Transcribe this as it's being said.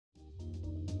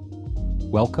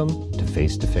Welcome to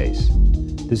Face to Face.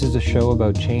 This is a show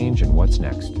about change and what's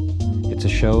next. It's a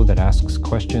show that asks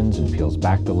questions and peels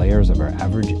back the layers of our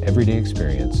average everyday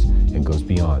experience and goes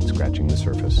beyond scratching the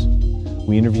surface.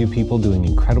 We interview people doing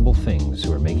incredible things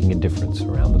who are making a difference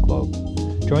around the globe.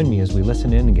 Join me as we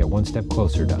listen in and get one step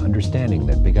closer to understanding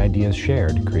that big ideas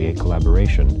shared create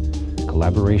collaboration.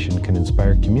 Collaboration can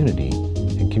inspire community,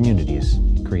 and communities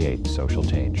create social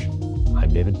change.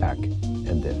 I'm David Peck,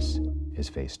 and this is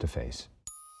Face to Face.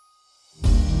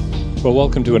 Well,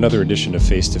 welcome to another edition of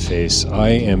Face to Face. I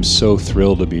am so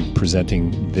thrilled to be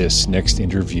presenting this next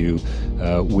interview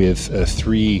with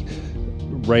three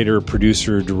writer,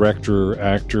 producer, director,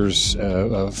 actors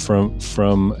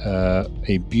from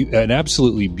an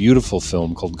absolutely beautiful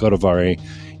film called Godavari.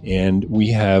 And we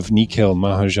have Nikhil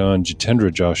Mahajan, Jitendra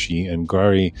Joshi, and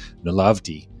Gauri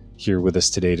Nalavdi here with us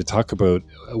today to talk about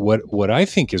what I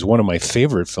think is one of my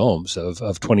favorite films of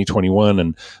 2021.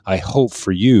 And I hope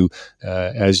for you,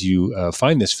 as you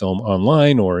find this film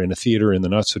online or in a theater in the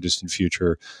not so distant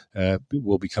future,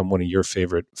 will become one of your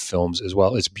favorite films as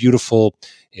well. It's beautiful.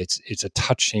 It's a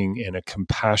touching and a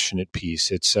compassionate piece.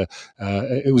 It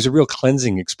was a real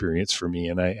cleansing experience for me.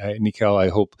 And I Nikhil, I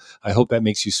hope that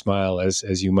makes you smile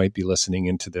as you might be listening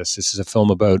into this. This is a film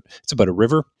about a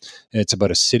river, and it's about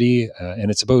a city,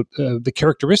 and it's about the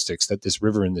characteristics that this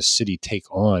river and this city take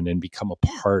on and become a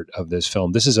part of this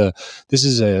film. This is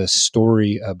a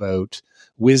story about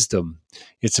wisdom.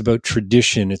 It's about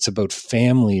tradition. It's about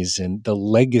families and the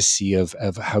legacy of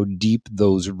how deep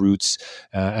those roots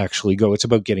actually go. It's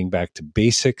about getting back to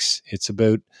basics. It's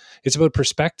about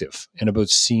perspective and about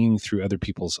seeing through other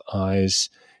people's eyes.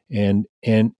 And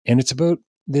it's about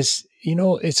this,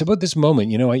 it's about this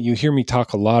moment. You hear me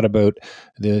talk a lot about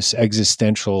this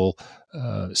existential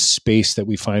space that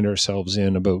we find ourselves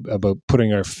in, about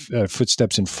putting our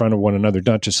footsteps in front of one another,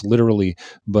 not just literally,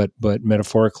 but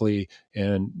metaphorically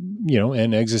and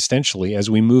existentially as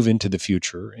we move into the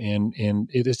future. And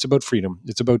it's about freedom.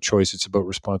 It's about choice. It's about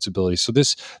responsibility. So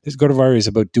this Godavari is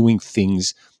about doing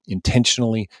things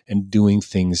intentionally and doing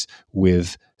things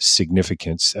with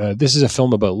significance. This is a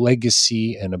film about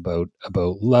legacy and about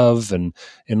love and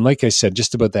like I said,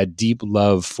 just about that deep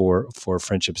love for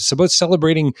friendship. It's about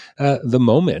celebrating the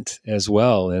moment as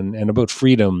well, and about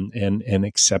freedom and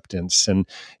acceptance and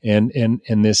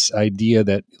this idea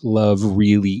that love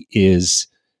really is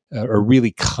or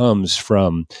really comes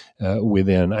from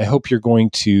within. I hope you're going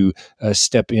to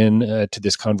step in to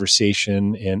this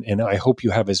conversation, and I hope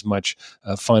you have as much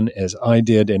fun as I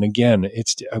did. And again,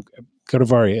 it's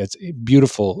Godavari. It's a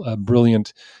beautiful,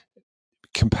 brilliant,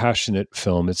 compassionate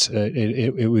film.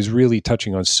 It was really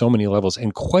touching on so many levels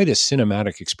and quite a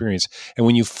cinematic experience. And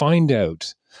when you find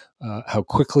out how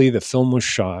quickly the film was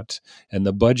shot and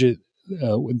the budget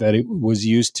that it was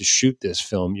used to shoot this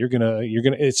film,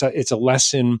 it's a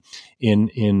lesson in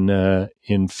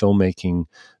filmmaking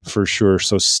for sure.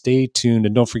 So stay tuned,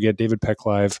 and don't forget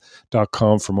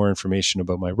davidpecklive.com for more information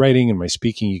about my writing and my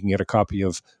speaking. You can get a copy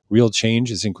of Real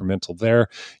Change is Incremental there.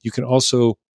 You can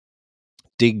also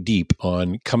dig deep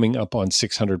on coming up on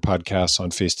 600 podcasts on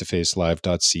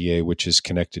facetofacelive.ca, which is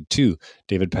connected to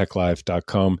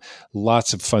davidpecklive.com.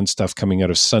 Lots of fun stuff coming out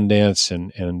of Sundance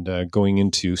and going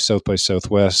into South by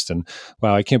Southwest. And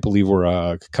wow, I can't believe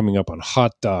we're coming up on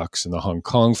Hot Docs and the Hong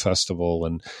Kong Festival,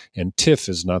 and TIFF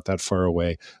is not that far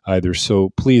away either.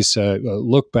 So please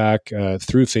look back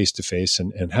through Face to Face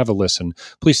and have a listen.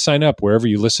 Please sign up wherever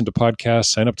you listen to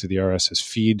podcasts, sign up to the RSS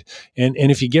feed. And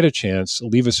if you get a chance,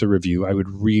 leave us a review. I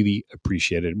would really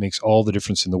appreciate it. It makes all the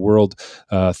difference in the world.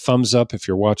 Thumbs up if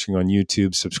you're watching on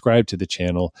YouTube, subscribe to the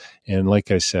channel. And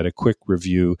like I said, a quick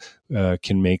review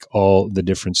can make all the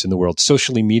difference in the world.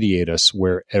 Socially mediate us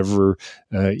wherever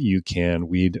you can.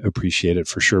 We'd appreciate it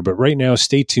for sure. But right now,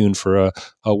 stay tuned for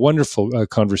a wonderful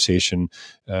conversation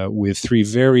with three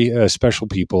very special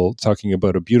people talking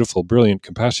about a beautiful, brilliant,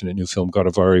 compassionate new film,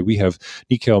 Godavari. We have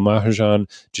Nikhil Mahajan,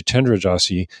 Jitendra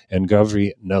Joshi, and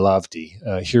Gauri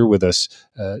Nalavdi here with us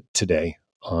today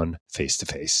on Face to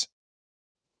Face.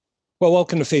 Well,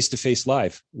 welcome to Face to Face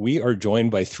Live. We are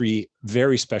joined by three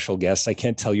very special guests. I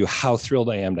can't tell you how thrilled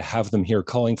I am to have them here,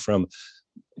 calling from,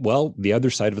 well, the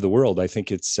other side of the world. I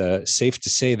think it's safe to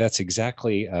say that's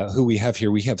exactly who we have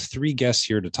here. We have three guests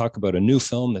here to talk about a new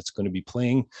film that's going to be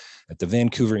playing at the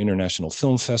Vancouver International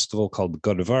Film Festival called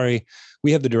Godavari.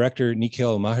 We have the director,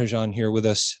 Nikhil Mahajan, here with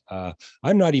us.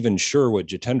 I'm not even sure what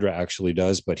Jitendra actually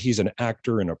does, but he's an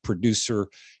actor and a producer.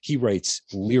 He writes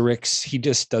lyrics. He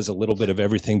just does a little bit of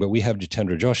everything. But we have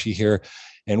Jitendra Joshi here,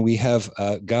 and we have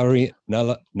Gauri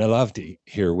Nalavdi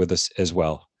here with us as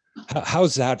well.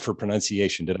 How's that for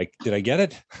pronunciation? Did I get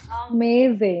it?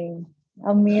 Amazing.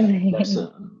 Amazing. That's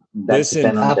a Listen,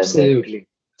 10 on 10 there. Absolutely.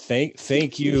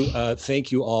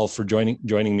 thank you all for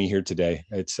joining me here today.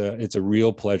 It's a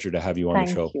real pleasure to have you on the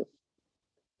Thank show. you.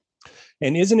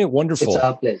 And isn't it It's wonderful?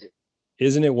 our pleasure.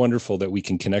 Isn't it wonderful that we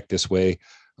can connect this way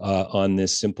on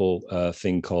this simple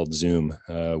thing called Zoom?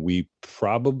 We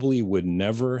probably would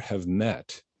never have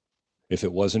met if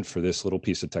it wasn't for this little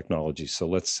piece of technology. So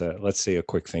let's say a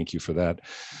quick thank you for that.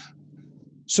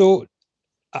 So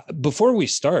before we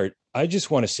start, I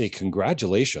just want to say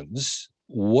congratulations.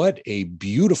 What a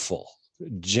beautiful,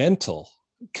 gentle,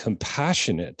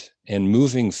 compassionate, and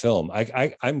moving film.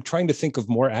 I'm trying to think of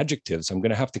more adjectives. I'm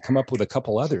going to have to come up with a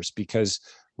couple others because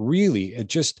really it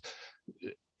just,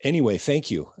 anyway, thank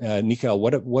you. Nikhil,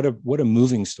 what a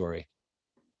moving story.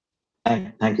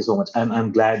 Thank you so much.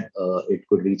 I'm glad it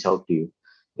could reach out to you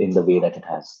in the way that it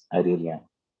has. I really am.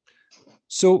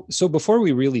 So before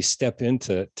we really step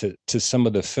into some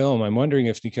of the film, I'm wondering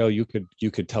if Nikhil, you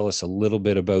could tell us a little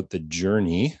bit about the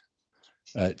journey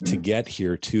to get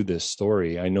here to this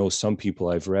story. I know some people,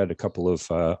 I've read a couple of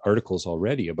articles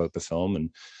already about the film,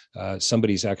 and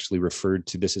somebody's actually referred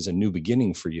to this as a new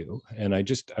beginning for you. And I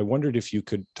wondered if you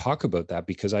could talk about that,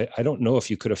 because I don't know if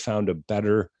you could have found a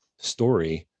better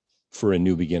story for a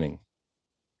new beginning.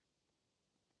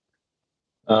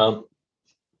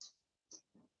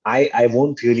 I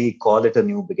won't really call it a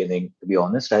new beginning, to be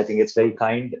honest. I think it's very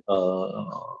kind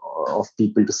of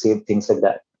people to say things like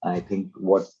that. I think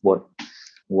what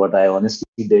I honestly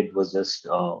did was just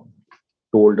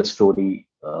told a story,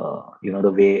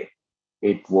 the way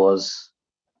it was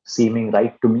seeming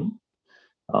right to me.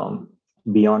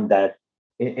 Beyond that,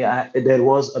 there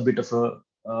was a bit of a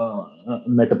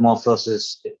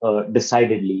metamorphosis,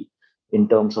 decidedly, in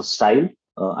terms of style.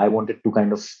 I wanted to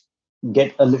kind of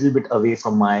get a little bit away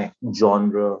from my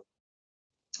genre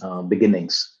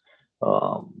beginnings,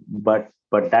 but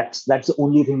that's the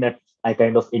only thing that I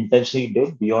kind of intentionally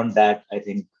did. Beyond that, I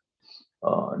think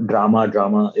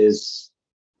drama is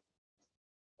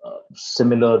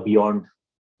similar beyond,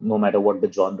 no matter what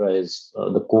the genre is.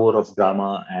 The core of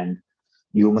drama and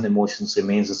human emotions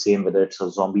remains the same, whether it's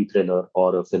a zombie thriller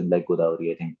or a film like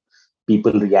Godavari. I think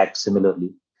people react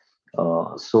similarly.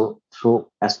 So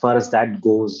as far as that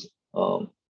goes,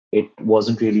 it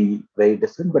wasn't really very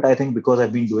different. But I think because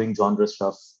I've been doing genre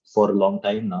stuff for a long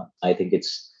time now, I think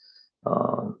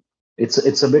uh,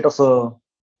 it's a bit of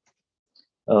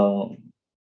uh,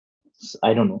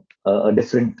 I don't know, a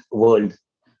different world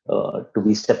to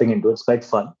be stepping into. It's quite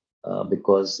fun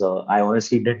because I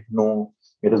honestly didn't know.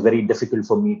 It was very difficult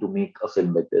for me to make a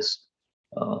film like this,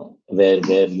 where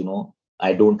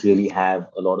I don't really have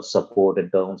a lot of support in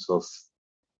terms of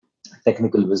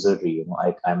technical wizardry.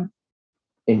 I'm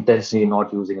intentionally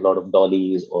not using a lot of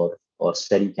dollies or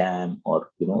Steadicam or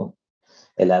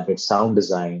elaborate sound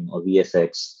design or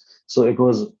VFX. So it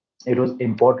was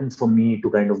important for me to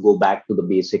kind of go back to the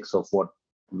basics of what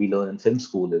we learn in film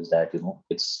school, is that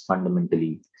it's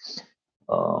fundamentally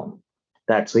um,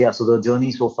 that. So yeah, so the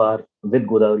journey so far with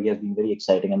Godavari has been very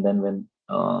exciting. And then when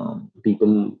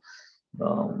people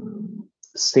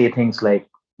say things like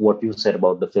what you said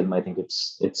about the film, I think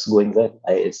it's going well.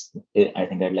 I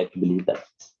think I'd like to believe that.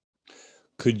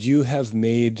 Could you have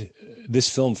made this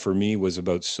film? For me, was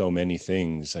about so many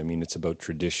things. I mean, it's about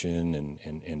tradition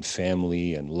and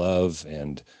family and love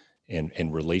and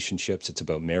relationships. It's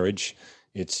about marriage.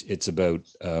 It's about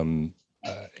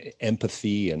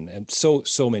empathy and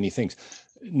so many things.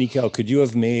 Nikhil, could you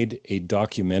have made a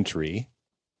documentary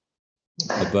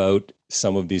about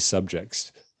some of these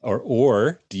subjects,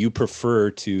 or do you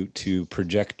prefer to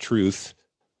project truth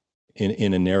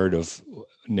in a narrative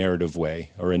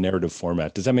way or a narrative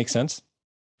format? Does that make sense?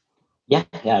 Yeah,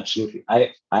 absolutely.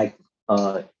 There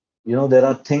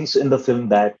are things in the film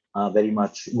that are very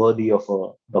much worthy of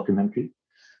a documentary.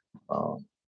 Uh,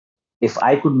 if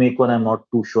I could make one, I'm not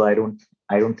too sure. I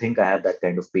don't think I have that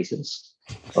kind of patience.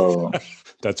 Uh,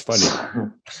 That's funny.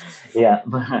 yeah,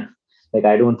 but like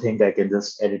I don't think I can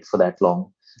just edit for that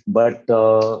long. But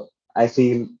I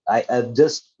feel I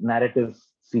just narrative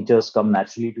features come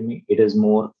naturally to me. It is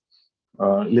more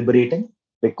liberating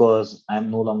because I'm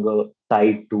no longer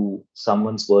tied to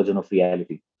someone's version of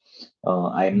reality.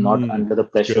 I'm not under the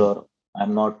Good. pressure.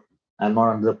 I'm not. I'm not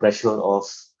under the pressure of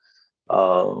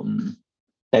um,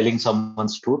 telling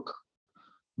someone's truth.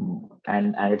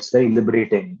 And it's very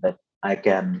liberating that I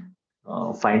can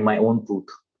find my own truth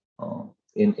uh,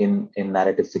 in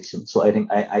narrative fiction. So I think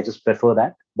I just prefer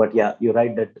that. But yeah, you're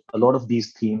right that a lot of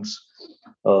these themes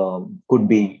could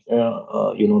be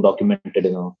documented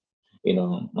in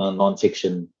a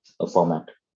non-fiction format.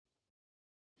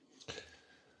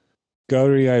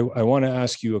 Gauri, I want to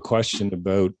ask you a question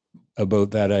about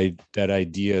that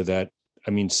idea that,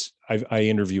 I mean, I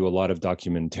interview a lot of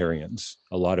documentarians,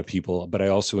 a lot of people, but I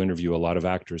also interview a lot of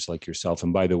actors like yourself.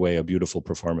 And by the way, a beautiful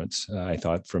performance, I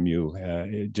thought, from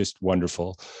you, just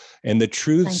wonderful. And the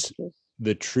truths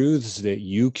that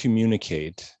you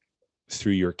communicate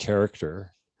through your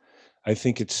character, I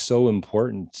think it's so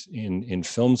important in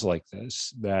films like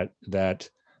this that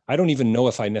I don't even know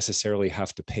if I necessarily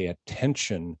have to pay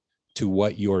attention to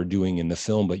what you're doing in the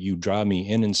film, but you draw me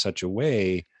in such a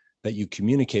way that you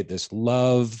communicate this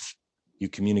love, you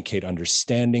communicate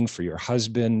understanding for your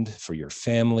husband, for your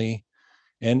family.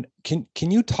 And can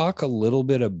you talk a little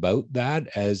bit about that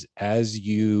as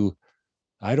you,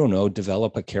 I don't know,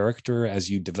 develop a character, as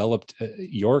you developed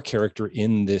your character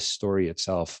in this story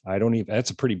itself?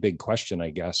 That's a pretty big question, I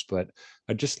guess, but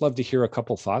I'd just love to hear a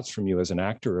couple thoughts from you as an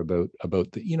actor about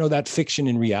the, that fiction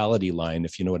and reality line,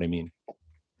 if you know what I mean.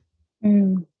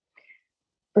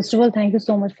 First of all, thank you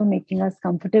so much for making us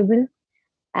comfortable.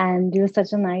 And you're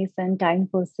such a nice and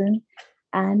kind person.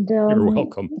 And you're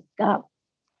welcome.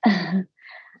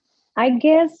 I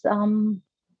guess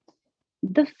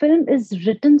the film is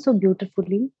written so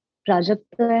beautifully.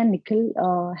 Prajakta and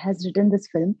Nikhil has written this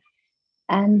film.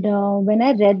 And when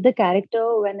I read the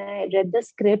character, when I read the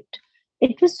script,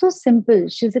 it was so simple.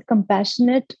 She's a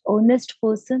compassionate, honest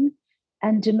person.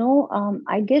 And,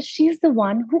 I guess she's the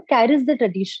one who carries the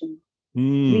tradition.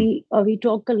 We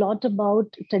talk a lot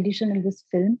about tradition in this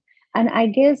film. And I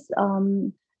guess,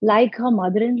 like her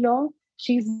mother-in-law,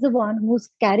 she's the one who's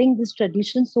carrying this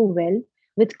tradition so well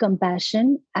with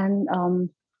compassion. And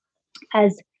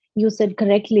as you said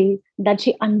correctly, that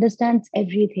she understands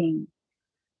everything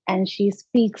and she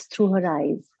speaks through her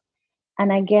eyes.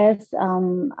 And I guess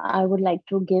I would like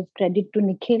to give credit to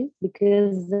Nikhil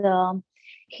because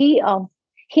he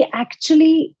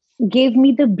actually gave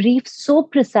me the brief so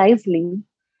precisely,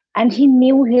 and he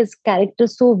knew his character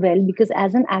so well, because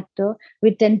as an actor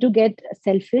we tend to get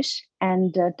selfish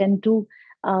and tend to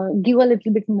give a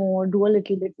little bit more, do a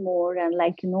little bit more, and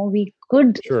we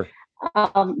could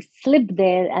slip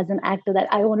there as an actor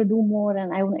that I want to do more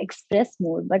and I want to express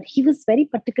more. But he was very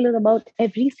particular about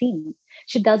every scene.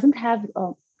 She doesn't have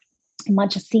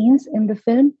much scenes in the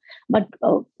film, but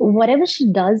whatever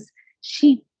she does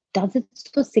it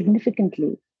so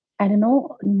significantly. And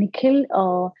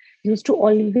Nikhil used to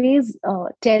always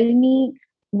tell me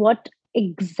what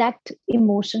exact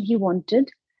emotion he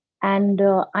wanted. And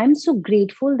I'm so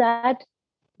grateful that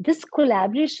this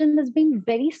collaboration has been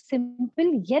very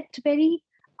simple, yet very,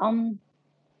 I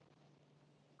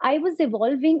was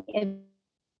evolving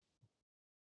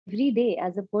every day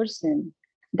as a person.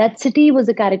 That city was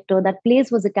a character, that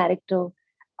place was a character.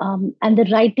 And the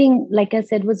writing, like I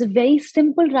said, was a very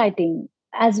simple writing,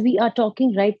 as we are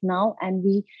talking right now and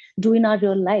we do in our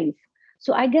real life.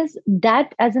 So I guess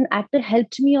that as an actor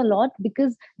helped me a lot,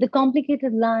 because the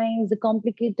complicated lines, the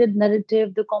complicated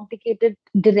narrative, the complicated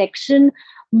direction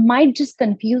might just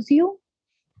confuse you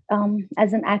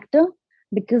as an actor,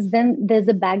 because then there's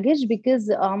a baggage,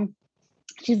 because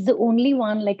she's the only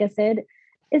one, like I said,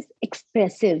 is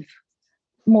expressive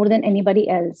more than anybody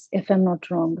else, if I'm not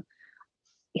wrong.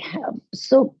 Yeah.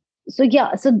 So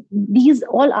these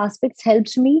all aspects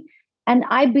helped me, and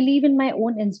I believe in my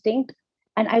own instinct,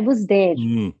 and I was there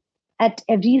at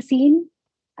every scene.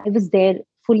 I was there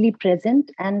fully present,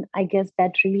 and I guess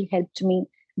that really helped me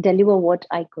deliver what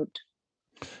I could.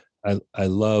 I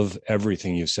love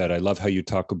everything you said. I love how you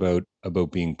talk about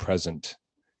being present.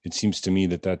 It seems to me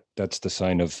that's the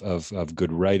sign of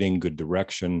good writing, good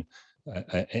direction,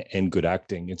 and good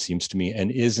acting. It seems to me.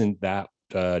 And isn't that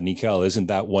Nikhil? Isn't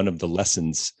that one of the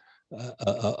lessons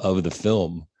of the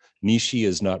film? Nishi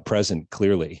is not present.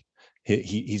 Clearly,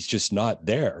 he's just not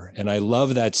there. And I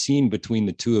love that scene between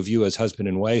the two of you as husband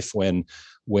and wife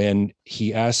when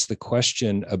he asks the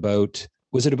question about,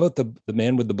 was it about the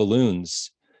man with the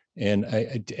balloons? And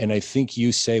I think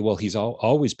you say, well, he's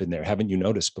always been there. Haven't you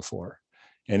noticed before?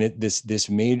 And this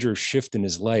major shift in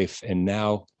his life, and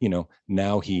now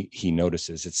he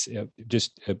notices. It's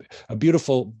just a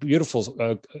beautiful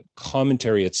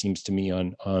commentary, it seems to me,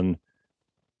 on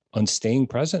staying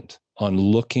present, on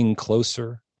looking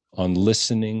closer, on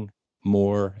listening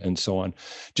more, and so on.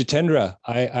 Jitendra,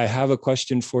 I have a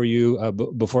question for you.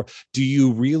 Before, do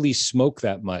you really smoke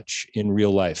that much in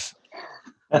real life?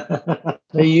 I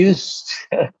used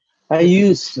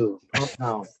to,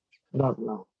 not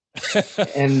now.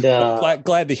 And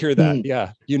glad to hear that.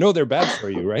 Yeah, they're bad for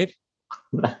you, right?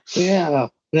 Yeah,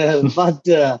 but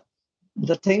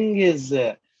the thing is,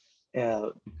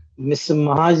 Mr.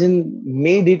 Mahajan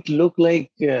made it look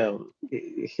like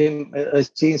him a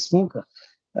chain smoker,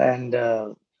 and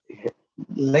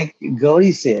like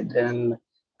Gauri said, and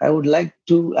I would like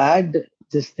to add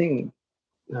this thing,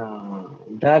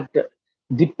 that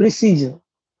the precision,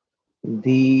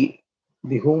 the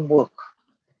homework,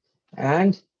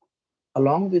 and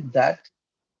along with that,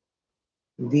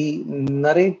 the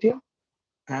narrative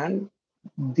and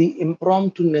the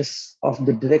impromptu-ness of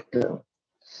the director.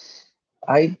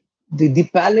 The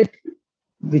palette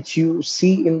which you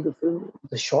see in the film,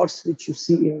 the shots which you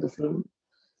see in the film,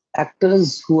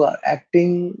 actors who are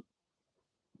acting,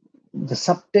 the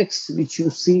subtext which you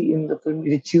see in the film,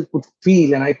 which you could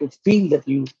feel, and I could feel that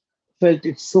you felt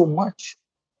it so much,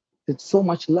 with so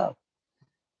much love.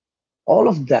 All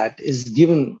of that is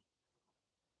given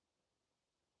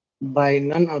by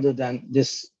none other than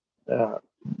uh,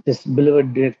 this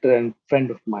beloved director and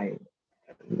friend of mine,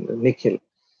 Nikhil.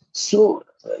 So,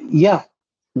 yeah,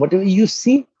 whatever you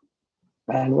see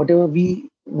and whatever we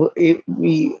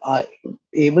are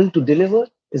able to deliver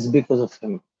is because of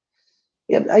him.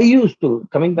 Yeah, I used to,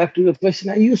 coming back to your question,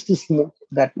 I used to smoke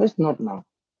that much, not now.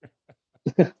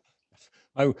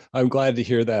 I'm glad to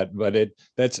hear that, but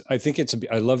I think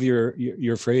I love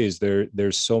your phrase.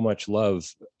 There's so much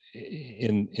love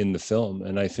in the film,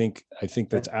 and I think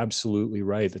that's absolutely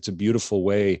right. That's a beautiful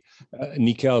way.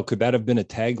 Nikhil, could that have been a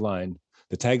tagline?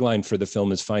 The tagline for the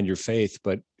film is "Find your faith,"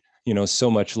 but so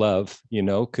much love.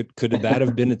 Could that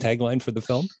have been a tagline for the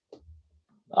film?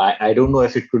 I don't know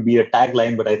if it could be a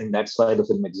tagline, but I think that's why the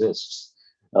film exists.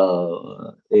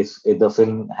 If the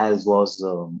film I'll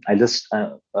just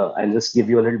give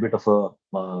you a little bit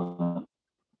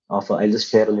I'll just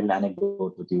share a little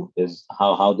anecdote with you, is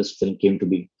how this film came to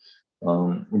be.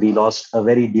 We lost a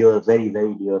very very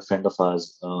dear friend of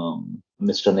ours,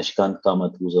 Mr. Nishkant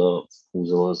Kamath, who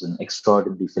was an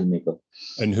extraordinary filmmaker,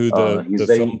 and who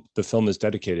the film is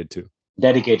dedicated to.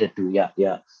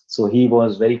 Yeah. So he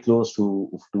was very close to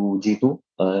Jitu.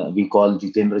 We call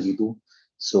Jitendra Jitu.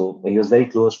 So he was very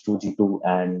close to Jitu,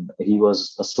 and he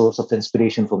was a source of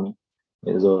inspiration for me.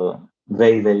 He was a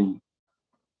very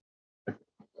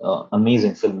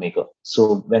amazing filmmaker.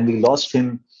 So when we lost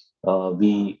him,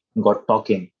 we got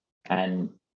talking, and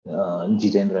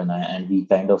Jitendra and I, and we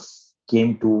kind of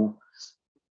came to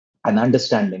an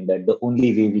understanding that the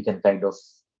only way we can kind of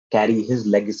carry his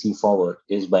legacy forward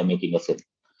is by making a film.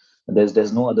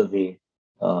 There's no other way.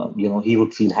 He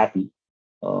would feel happy,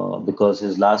 because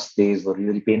his last days were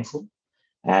really painful,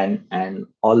 and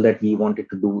all that we wanted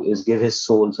to do is give his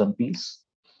soul some peace,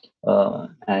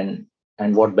 and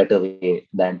what better way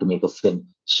than to make a film.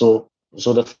 So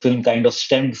the film kind of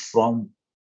stemmed from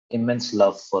immense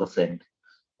love for a friend,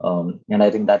 and I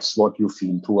think that's what you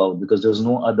feel throughout, because there's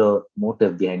no other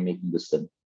motive behind making this film.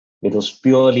 It was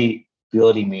purely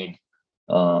made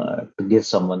to give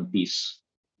someone peace,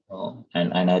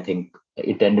 and I think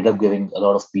it ended up giving a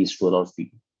lot of peace to a lot of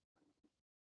people.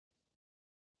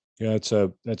 Yeah, that's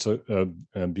a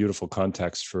beautiful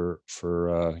context for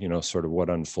sort of what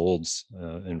unfolds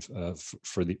and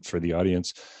for the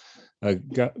audience.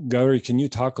 Gauri, can you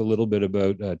talk a little bit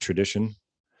about tradition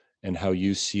and how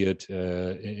you see it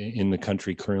in the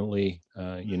country currently?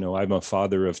 I'm a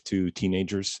father of two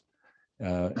teenagers,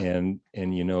 and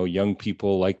young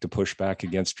people like to push back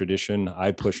against tradition.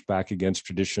 I pushed back against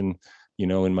tradition.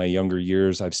 In my younger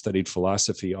years, I've studied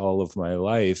philosophy all of my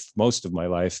life, most of my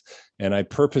life, and I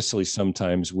purposely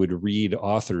sometimes would read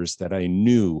authors that I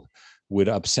knew would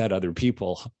upset other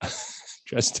people,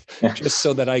 just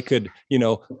so that I could,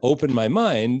 open my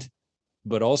mind,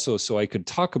 but also so I could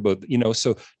talk about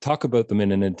them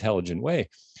in an intelligent way.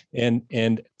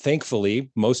 And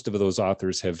thankfully, most of those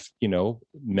authors have,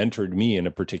 mentored me in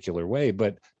a particular way.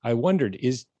 But I wondered,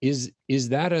 is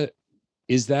that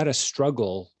a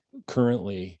struggle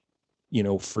currently,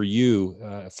 for you,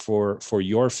 for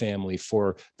your family,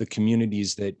 for the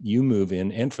communities that you move in,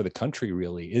 and for the country?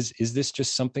 Really, is this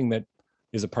just something that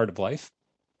is a part of life?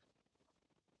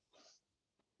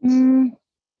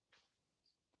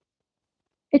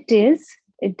 It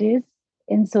is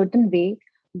in certain way,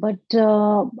 but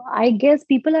I guess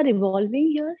people are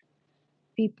evolving here.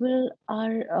 People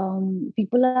are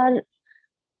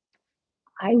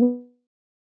I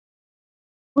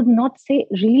would not say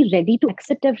really ready to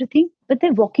accept everything, but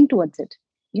they're walking towards it.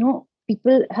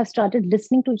 People have started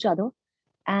listening to each other,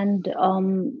 and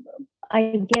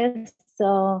I guess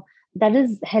that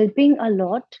is helping a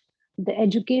lot. The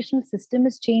education system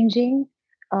is changing.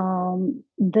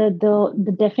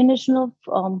 The definition of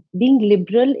being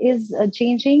liberal is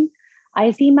changing.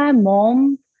 I see my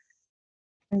mom,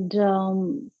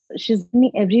 and she's given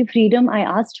me every freedom I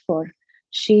asked for.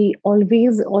 She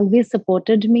always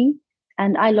supported me,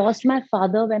 and I lost my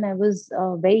father when I was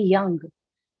very young.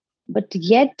 but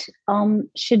yet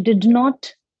she did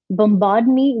not bombard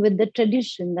me with the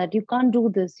tradition that you can't do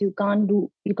this, you can't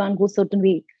go certain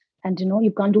way, and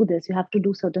you can't do this, you have to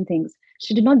do certain things.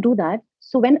 She did not do that.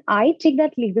 So when I take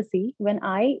that legacy, when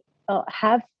I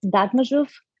have that much of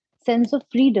sense of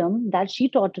freedom that she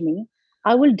taught me,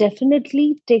 I will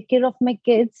definitely take care of my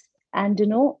kids and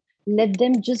let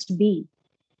them just be.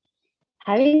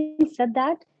 Having said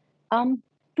that,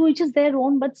 to each is their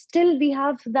own, but still we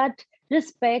have that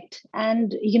respect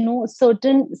and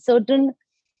certain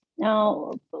uh,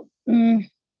 mm,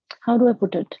 how do I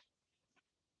put it,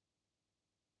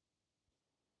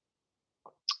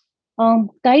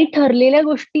 काही ठरलेल्या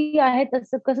गोष्टी आहेत,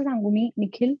 असं कसं सांगू मी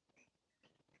निखिल,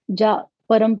 ज्या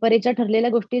परंपरेच्या ठरलेल्या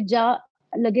गोष्टी ज्या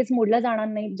लगेच मोडल्या जाणार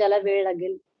नाहीत, ज्याला वेळ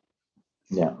लागेल.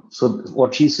 Yeah. So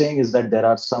what she's saying is that there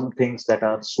are some things that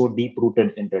are so deep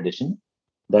rooted in tradition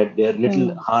that they're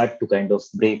little hard to kind of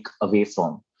break away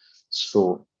from.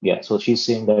 So yeah, so she's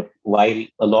saying that while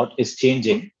a lot is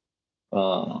changing,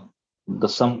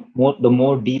 the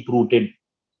more deep rooted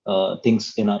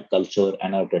things in our culture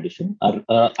and our tradition are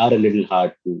a little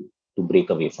hard to break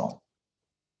away from.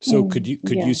 So could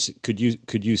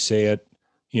you say it?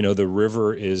 The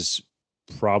river is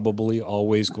probably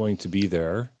always going to be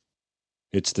there.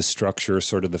 It's the structure,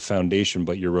 sort of the foundation,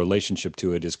 but your relationship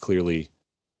to it is clearly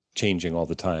changing all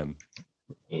the time.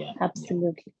 Yeah,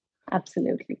 absolutely.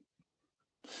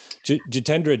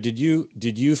 Jitendra, did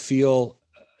you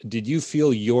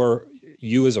feel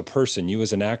you as a person, you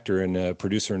as an actor and a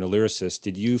producer and a lyricist,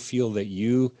 did you feel that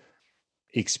you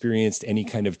experienced any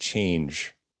kind of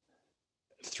change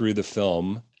through the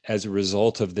film as a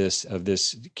result of this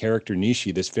character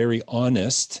Nishi, this very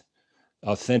honest,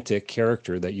 authentic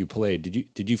character that you played?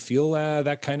 Did you feel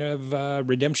that kind of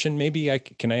redemption? Maybe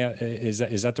is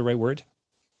that the right word?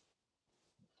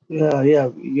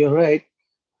 Yeah, you're right.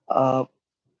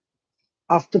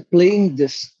 After playing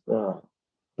this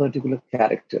particular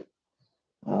character,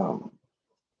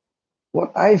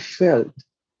 what I felt,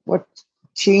 what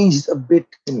changed a bit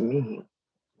in me,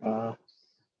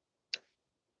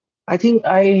 I think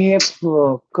I have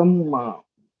come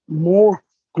more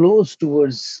close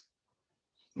towards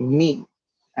me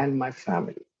and my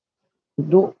family.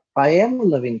 Though I am a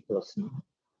loving person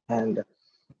and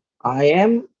I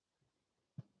am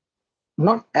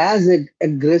not as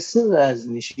aggressive as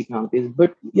Nishikant is,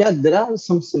 but yeah, there are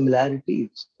some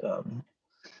similarities.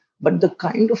 But the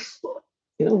kind of,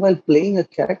 while playing a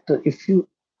character, if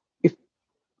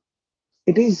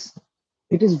it is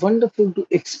wonderful to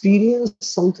experience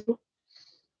something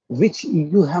which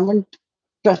you haven't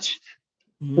touched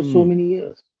for so many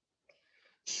years.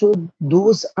 So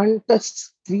those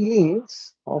untouched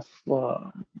feelings of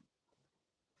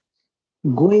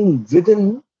going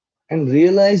within and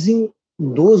realizing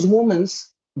those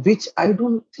moments, which I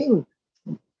don't think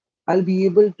I'll be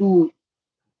able to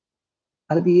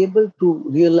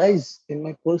realize in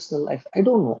my personal life. I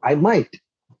don't know. I might.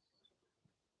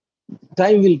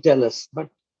 Time will tell us. But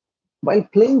while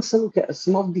playing some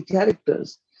of the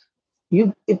characters,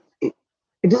 it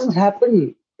doesn't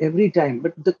happen every time.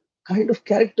 But the kind of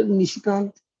character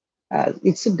Nishikant has,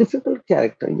 it's a difficult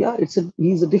character. Yeah,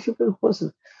 he's a difficult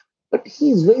person, but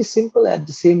he is very simple at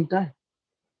the same time.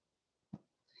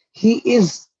 He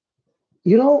is,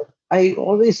 I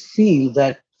always feel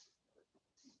that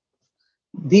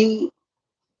the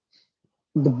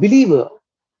believer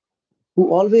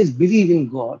who always believe in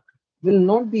God will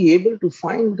not be able to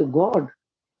find the God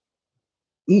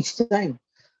each time.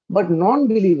 But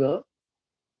non-believer,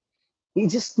 he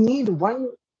just need one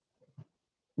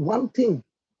thing,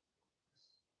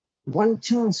 one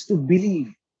chance to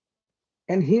believe,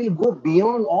 and he'll go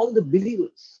beyond all the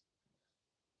believers.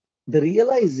 The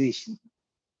realization,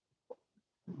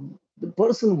 the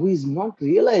person who is not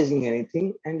realizing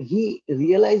anything, and he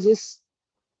realizes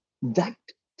that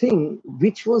thing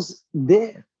which was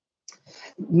there.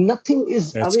 Nothing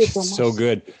is away from us. So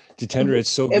good. Jitendra, it's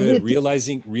so good.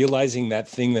 Realizing that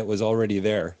thing that was already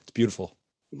there. It's beautiful.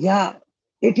 Yeah,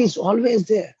 it is always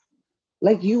there.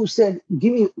 Like you said,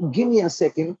 give me a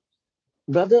second.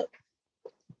 Brother,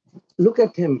 look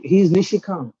at him. He is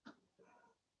Nishikant.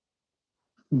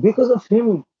 Because of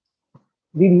him,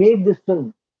 we made this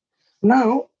film.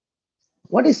 Now,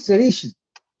 what is tradition?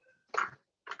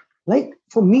 Like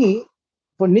for me,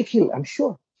 for Nikhil, I'm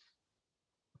sure,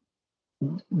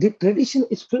 the tradition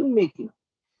is filmmaking,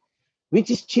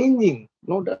 which is changing,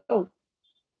 no doubt.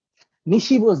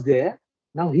 Nishi was there,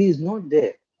 now he is not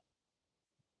there.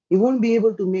 He won't be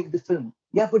able to make the film.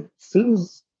 Yeah, but film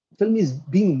is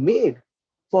being made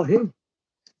for him,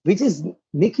 which is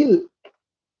Nikhil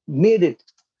made it.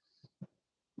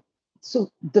 So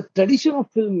the tradition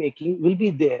of filmmaking will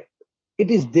be there.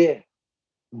 It is there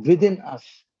within us.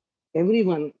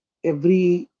 Everyone,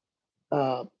 every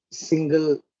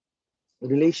single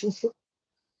relationship,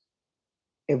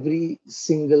 every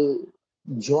single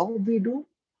job we do,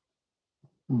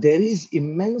 there is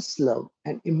immense love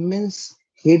and immense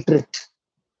hatred.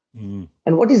 Mm.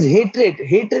 And what is hatred?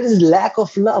 Hatred is lack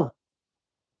of love.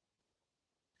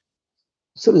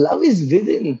 So love is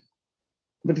within,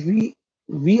 but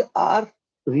we are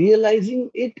realizing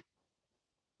it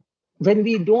when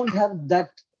we don't have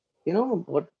that.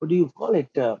 What do you call it?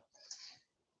 Uh,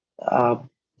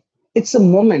 it's a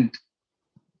moment.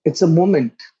 It's a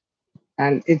moment,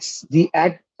 and it's the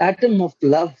atom of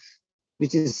love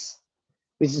which is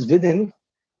within.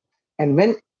 And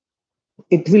when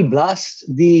it will blast,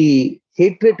 the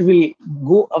hatred will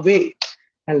go away,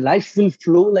 and life will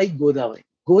flow like Godavari.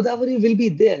 Godavari will be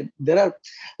there. There are,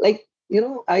 like,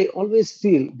 I always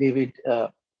feel, David,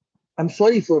 I'm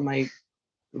sorry for my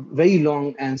very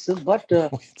long answer, but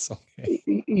It's okay.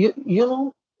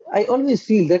 I always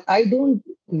feel that I don't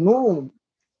know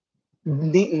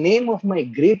the name of my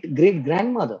great great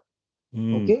grandmother.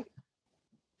 Mm. Okay,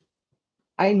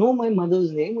 I know my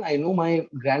mother's name, I know my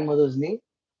grandmother's name.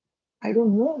 I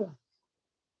don't know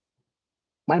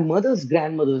my mother's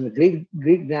grandmother's great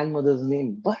great grandmother's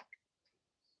name, but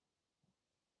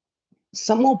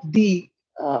some of the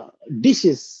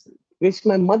dishes which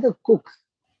my mother cook,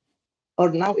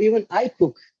 or now even I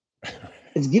cook,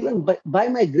 it's given by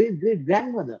my great great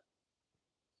grandmother.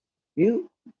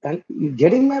 You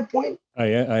getting my point? I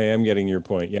am getting your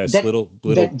point. Yes, That little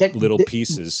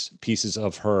pieces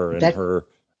of her and that her.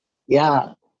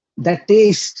 yeah, that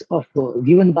taste of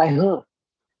given by her.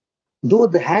 Though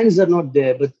the hands are not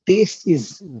there, but taste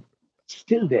is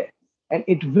still there, and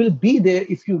it will be there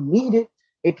if you need it.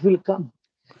 It will come,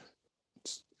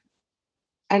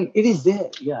 and it is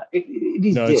there. Yeah, it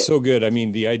is No, it's there. so good. I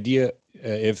mean, the idea,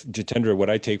 if Jitendra,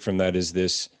 what I take from that is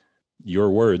this: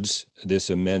 your words, this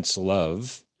immense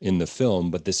love in the film,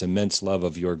 but this immense love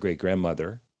of your great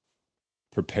grandmother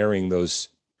preparing those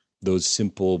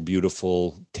simple,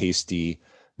 beautiful, tasty,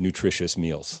 nutritious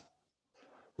meals,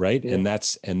 right? Yeah.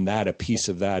 And that a piece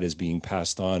of that is being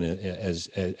passed on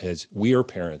as we are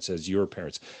parents, as your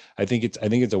parents. I think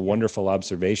it's a wonderful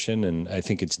observation, and I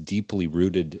think it's deeply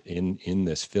rooted in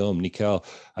this film. Nikhil,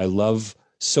 I love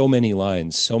so many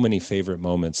lines, so many favorite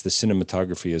moments. The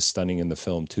cinematography is stunning in the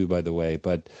film too, by the way.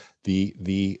 But the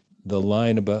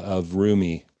line of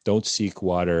Rumi, "Don't seek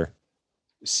water,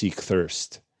 seek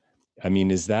thirst." I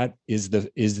mean, is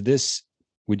this?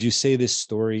 Would you say this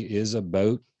story is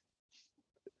about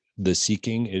the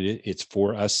seeking? It's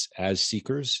for us as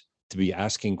seekers to be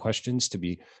asking questions, to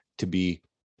be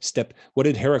step. What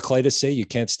did Heraclitus say? You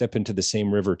can't step into the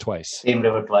same river twice. Same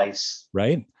river twice.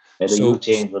 Right. Whether you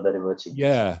change or the river changes.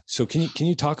 Yeah. So can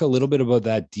you talk a little bit about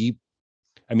that deep?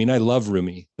 I mean, I love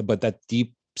Rumi, but that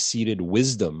deep seated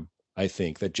wisdom, I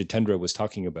think, that Jitendra was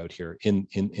talking about here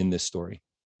in this story.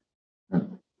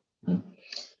 Mm-hmm.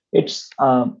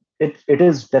 It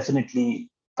is definitely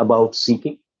about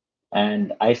seeking,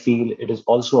 and I feel it is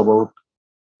also about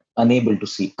unable to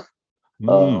seek.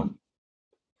 It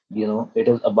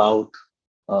is about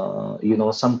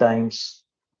sometimes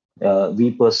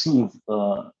we perceive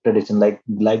tradition like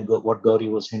what Gauri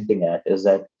was hinting at, is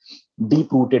that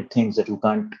deep rooted things that you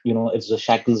can't, it's the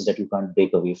shackles that you can't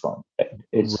break away from. Right?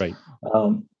 It's right.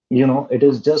 It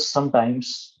is just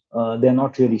sometimes they're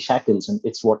not really shackles, and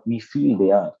it's what we feel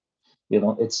they are.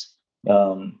 It's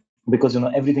because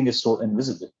everything is so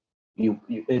invisible.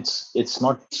 It's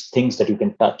not things that you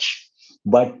can touch,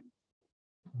 but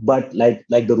like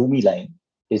the Rumi line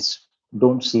is,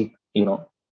 don't seek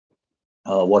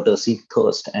water, seek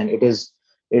thirst. And it is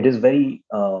very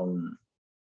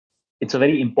it's a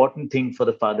very important thing for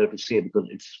the father to say, because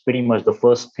it's pretty much the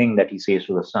first thing that he says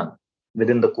to the son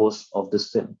within the course of this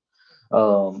film.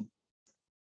 um,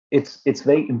 it's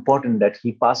very important that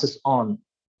he passes on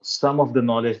some of the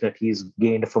knowledge that he's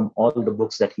gained from all the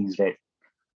books that he's read,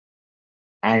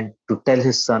 and to tell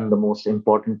his son the most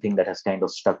important thing that has kind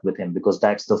of stuck with him, because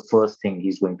that's the first thing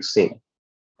he's going to say,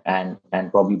 and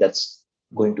probably that's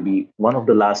going to be one of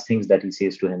the last things that he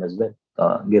says to him as well,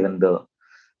 given the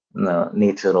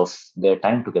nature of their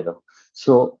time together.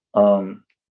 So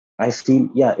I feel,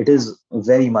 yeah, it is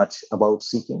very much about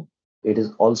seeking. It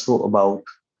is also about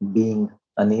being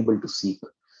unable to seek,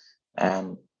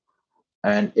 and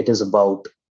it is about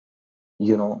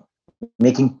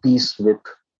making peace with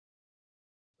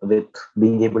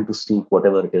being able to seek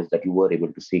whatever it is that you were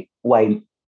able to seek while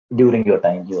during your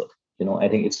time here. I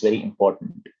think it's very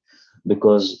important,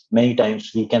 because many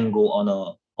times we can go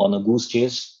on a goose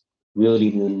chase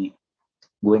really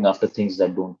going after things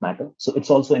that don't matter. So it's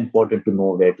also important to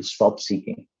know where to stop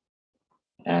seeking.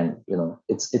 And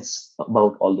it's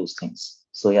about all those things.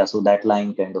 So yeah, so that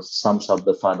line kind of sums up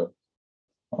the father.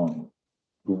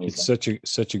 It's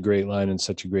such a great line and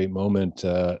such a great moment.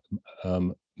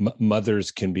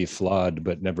 Mothers can be flawed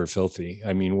but never filthy.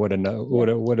 I mean, what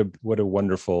a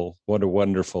wonderful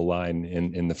line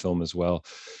in the film as well.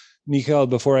 Nikhil,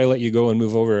 before I let you go and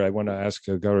move over, I want to ask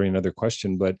Gauri another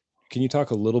question, but can you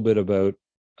talk a little bit about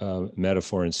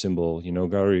metaphor and symbol?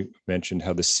 Gauri mentioned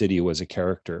how the city was a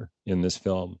character in this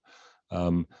film.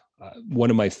 One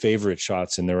of my favorite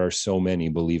shots, and there are so many,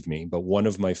 believe me, but one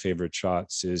of my favorite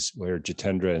shots is where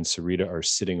Jitendra and Sarita are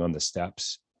sitting on the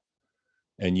steps,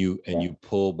 and you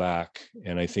pull back,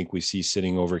 and I think we see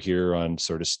sitting over here on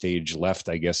sort of stage left,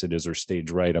 I guess it is, or stage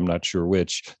right, I'm not sure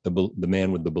which, the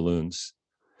man with the balloons.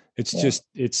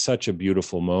 It's such a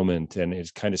beautiful moment, and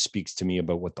it kind of speaks to me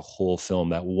about what the whole film,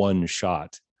 that one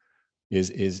shot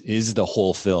is the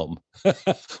whole film.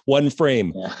 One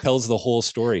frame tells the whole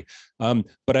story.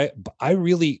 But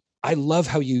I love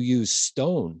how you use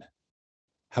stone,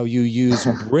 how you use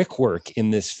brickwork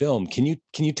in this film. Can you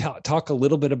talk a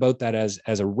little bit about that as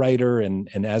a writer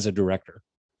and as a director?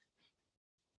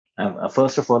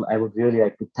 First of all, I would really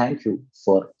like to thank you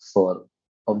for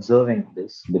observing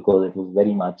this, because it was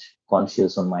very much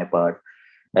conscious on my part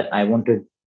that I wanted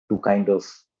to kind of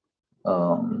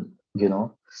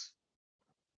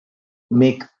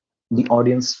make the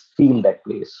audience feel that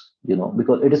place,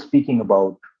 because it is speaking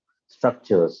about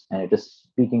structures, and it is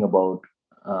speaking about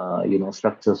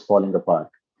structures falling apart,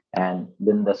 and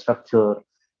then the structure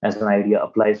as an idea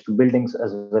applies to buildings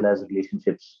as well as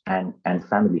relationships and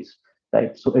families,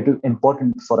 right? So it is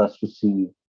important for us to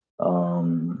see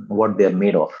what they're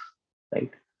made of,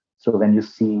 right? So when you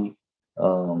see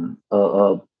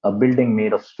a building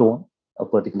made of stone, a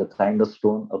particular kind of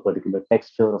stone, a particular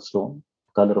texture of stone,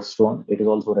 color of stone, it is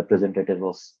also representative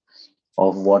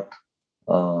of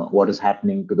what is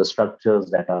happening to the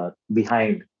structures that are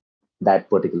behind that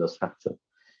particular structure.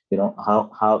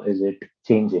 How is it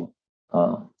changing?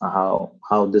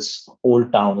 How this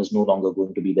old town is no longer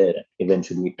going to be there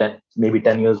eventually. Maybe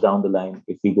 10 years down the line,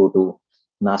 if we go to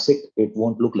Nasik, it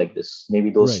won't look like this.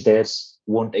 Maybe those stairs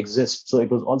won't exist. So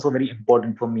it was also very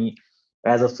important for me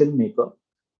as a filmmaker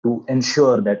to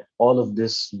ensure that all of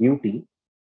this beauty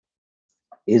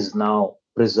is now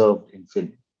preserved in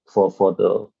film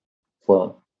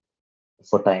for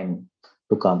time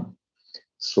to come.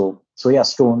 So yeah,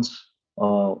 stones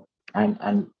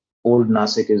and old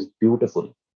Nasik is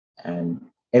beautiful, and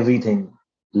everything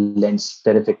lends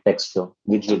terrific texture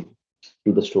visually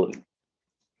to the story.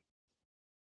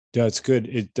 Yeah, it's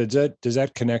good. Does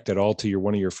that connect at all to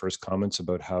one of your first comments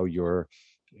about how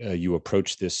you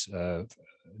approach this,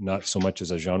 not so much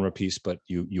as a genre piece, but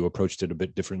you approached it a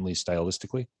bit differently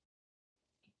stylistically?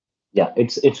 Yeah,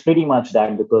 it's pretty much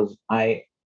that, because I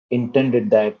intended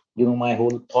that, my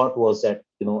whole thought was that,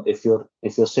 if you're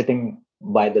sitting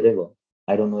by the river,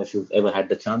 I don't know if you've ever had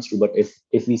the chance to, but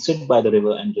if we sit by the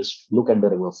river and just look at the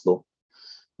river flow,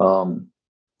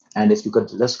 and if you could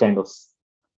just kind of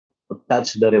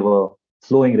touch the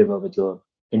flowing river with your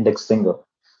index finger,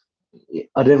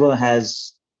 a river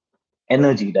has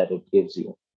energy that it gives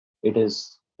you. It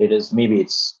is maybe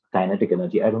it's kinetic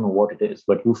energy, I don't know what it is,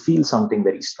 but you feel something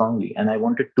very strongly, and I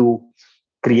wanted to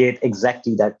create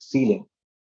exactly that feeling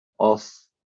of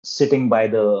sitting by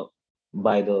the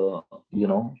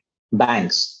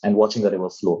banks and watching the river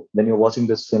flow. When you're watching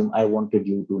this film, I wanted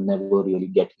you to never really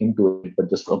get into it, but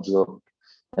just observe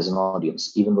as an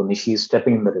audience. Even though Nishi is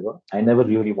stepping in the river, I never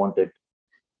really wanted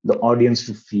the audience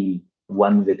to feel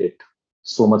one with it,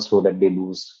 so much so that they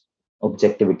lose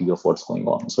objectivity of what's going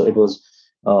on. So it was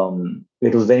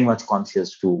very much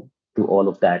conscious to all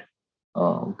of that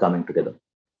coming together.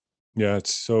 Yeah,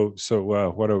 it's so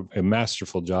what a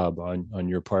masterful job on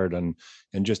your part, and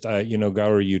just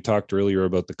Gauri, you talked earlier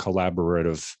about the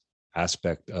collaborative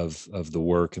aspect of the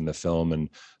work in the film, and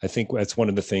I think that's one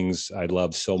of the things I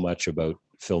love so much about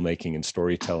filmmaking and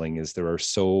storytelling is there are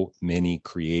so many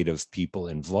creative people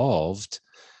involved,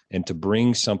 and to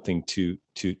bring something to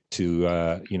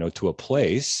a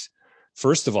place,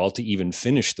 first of all, to even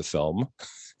finish the film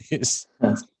is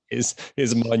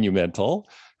monumental.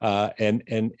 And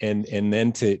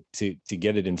then to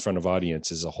get it in front of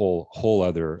audience is a whole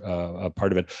other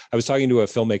part of it. I was talking to a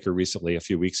filmmaker recently, a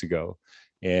few weeks ago,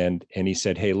 and he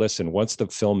said, "Hey, listen, once the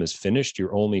film is finished,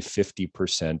 you're only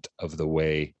 50% of the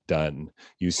way done.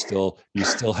 You still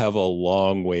have a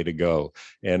long way to go."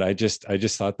 And I just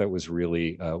thought that was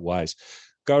really wise.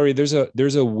 Gauri, there's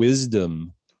a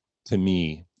wisdom to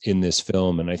me in this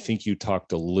film, and I think you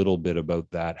talked a little bit about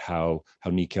that, how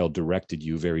Nikhil directed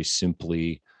you very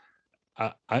simply.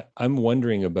 I'm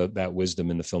wondering about that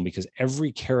wisdom in the film, because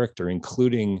every character,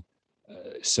 including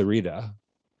Sarita,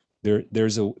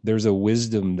 there's a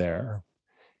wisdom there.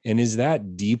 And is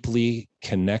that deeply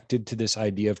connected to this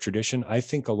idea of tradition? I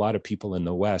think a lot of people in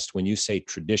the West, when you say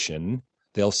tradition,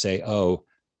 they'll say, oh,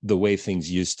 the way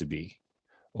things used to be,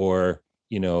 or,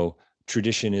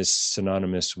 tradition is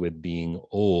synonymous with being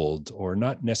old, or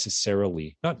not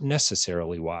necessarily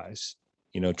wise.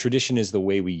 Tradition is the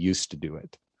way we used to do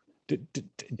it.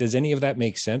 Does any of that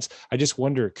make sense? I just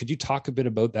wonder, could you talk a bit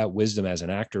about that wisdom as an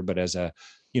actor, but as a,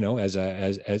 as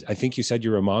I think you said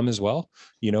you're a mom as well,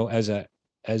 I'd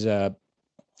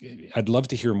love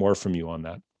to hear more from you on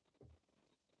that.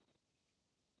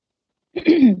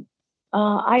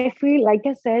 I feel, like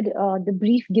I said, the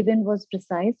brief given was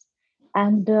precise.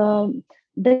 And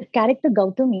the character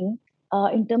Gautami,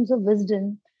 in terms of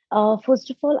wisdom,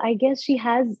 first of all, I guess she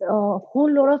has a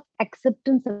whole lot of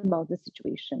acceptance about the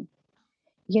situation.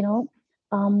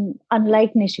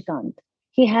 Unlike Nishikant,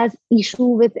 he has issue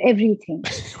with everything.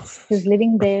 He's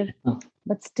living there,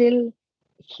 but still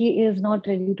he is not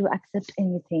ready to accept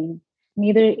anything.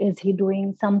 Neither is he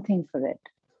doing something for it.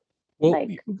 Well,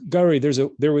 Gauri,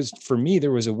 there was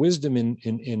a wisdom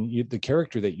in the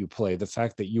character that you play, the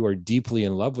fact that you are deeply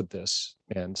in love with this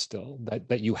man still,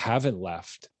 that you haven't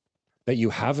left, that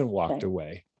you haven't walked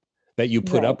away, that you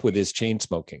put up with his chain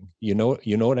smoking. You know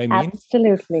what I mean?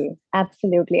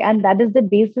 Absolutely. And that is the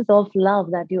basis of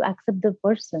love, that you accept the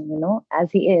person,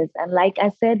 as he is. And like I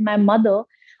said, my mother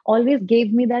always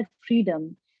gave me that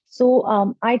freedom. So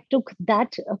I took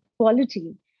that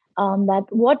quality, that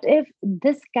what if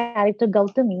this character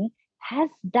Gautami has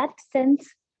that sense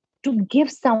to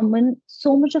give someone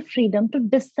so much of freedom to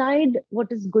decide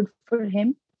what is good for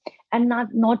him, and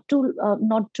not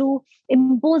to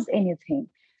impose anything.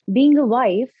 Being a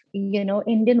wife,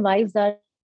 Indian wives are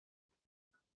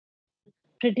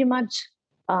pretty much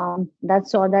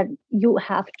that's all, that you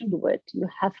have to do it. You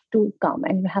have to come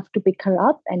and you have to pick her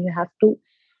up and you have to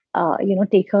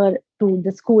take her to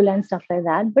the school and stuff like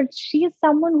that. But she is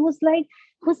someone who's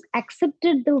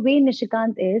accepted the way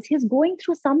Nishikant is. He's going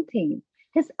through something.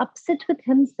 He's upset with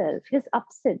himself. He's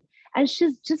upset. And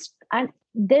and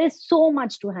there is so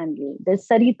much to handle. There's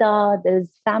Sarita, there's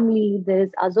family,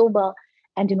 there's Azoba.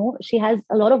 And, she has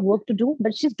a lot of work to do,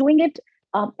 but she's doing it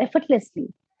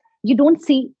effortlessly. You don't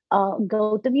see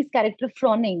Gautami's character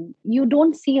frowning. You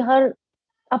don't see her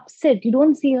upset. You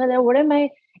don't see her there. What am I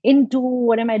into?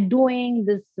 What am I doing?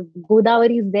 This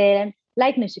Godavari is there, and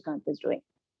like Nishikant is doing.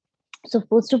 So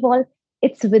first of all,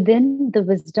 it's within the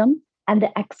wisdom and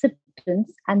the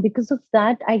acceptance. And because of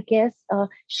that, I guess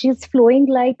she's flowing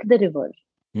like the river.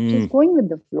 She's going with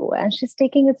the flow, and she's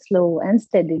taking it slow and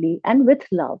steadily and with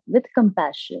love, with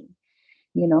compassion.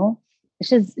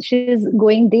 She's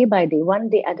going day by day, one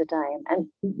day at a time. And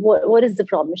what is the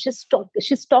problem? She's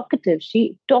talkative.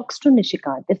 She talks to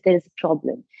Nishikant if there is a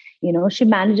problem. She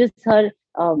manages her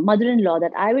mother-in-law,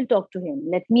 that I will talk to him.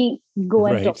 Let me go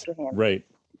and talk to him. Right.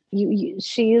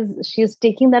 She is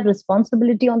taking that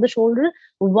responsibility on the shoulder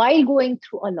while going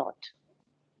through a lot,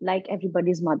 like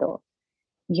everybody's mother.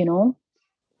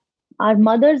 Our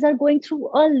mothers are going through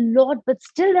a lot, but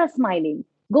still they're smiling.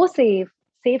 Go safe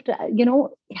to,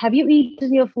 have you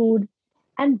eaten your food?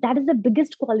 And that is the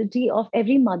biggest quality of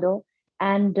every mother.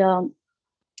 And that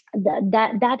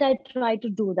I try to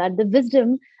do, that the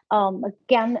wisdom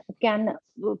can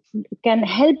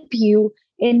help you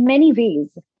in many ways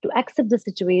to accept the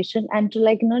situation and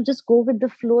to just go with the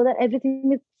flow, that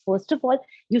everything is, first of all,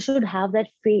 you should have that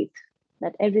faith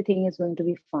that everything is going to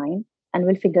be fine and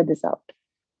we'll figure this out.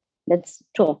 Let's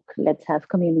talk, let's have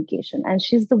communication. And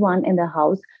she's the one in the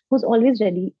house who's always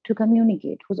ready to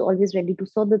communicate, who's always ready to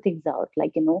sort the things out,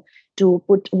 to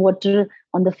put water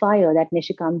on the fire that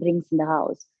Nishikant brings in the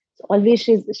house. So always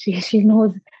she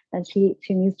knows that she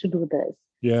needs to do this.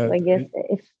 Yeah. So I guess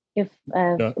if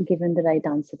I've given the right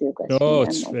answer to your question. No,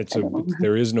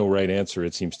 there is no right answer,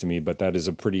 it seems to me, but that is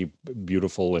a pretty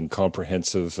beautiful and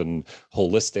comprehensive and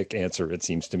holistic answer, it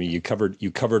seems to me. You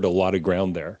covered a lot of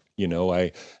ground there.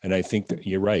 I think that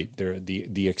you're right. There,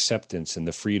 the acceptance and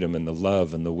the freedom and the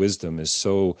love and the wisdom is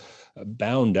so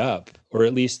bound up, or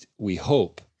at least we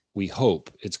hope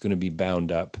it's going to be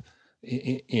bound up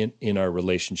in our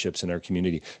relationships in our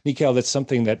community. Nikhil, that's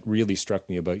something that really struck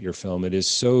me about your film. It is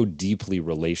so deeply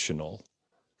relational.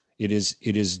 It is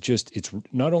just, it's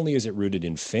not only is it rooted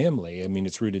in family, I mean,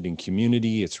 it's rooted in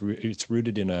community. It's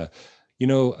rooted in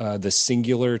the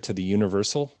singular to the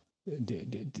universal.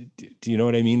 Do you know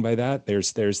what I mean by that?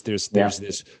 There's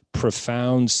this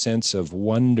profound sense of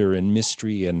wonder and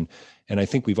mystery, and I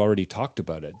think we've already talked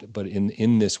about it. But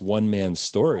in this one man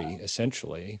story,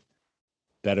 essentially,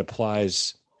 that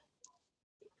applies,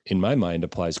 in my mind,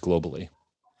 applies globally.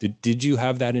 Did you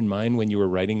have that in mind when you were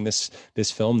writing this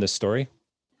film, this story?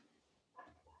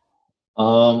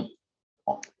 Not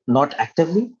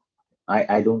actively.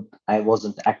 I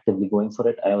wasn't actively going for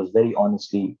it. I was very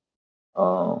honestly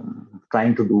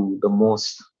trying to do the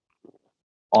most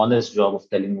honest job of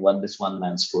telling this one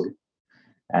man story.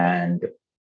 And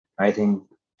I think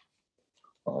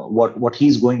what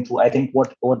he's going through, I think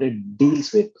what it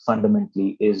deals with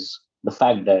fundamentally is the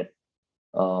fact that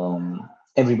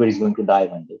everybody's going to die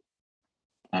one day,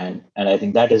 and I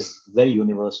think that is very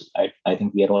universal. I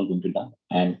think we are all going to die,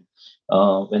 and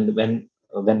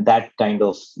when that kind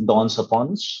of dawns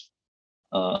upon us,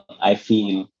 I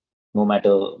feel no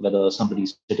matter whether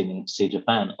somebody's sitting in, say,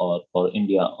 Japan or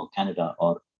India or Canada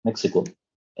or Mexico,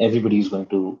 everybody is going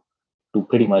to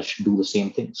pretty much do the same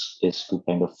things. Is to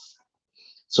kind of,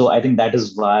 so I think that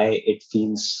is why it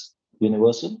feels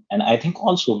universal, and I think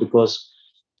also because,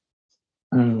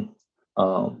 mm,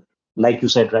 like you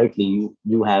said rightly,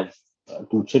 you have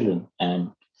two children,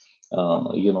 and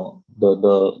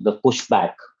the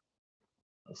pushback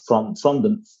from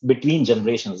the between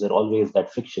generations, there always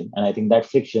that friction, and I think that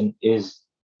friction is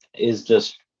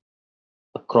just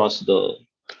across the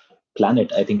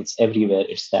planet. I think it's everywhere.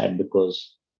 It's sad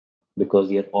because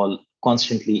we are all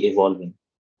constantly evolving,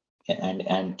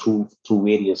 and through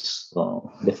various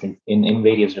different in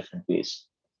various different ways.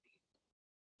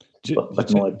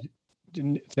 But no.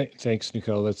 Thanks,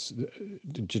 Nicole. That's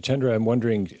Jitendra. I'm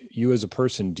wondering, you as a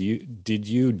person, do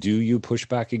you push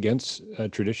back against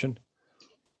tradition?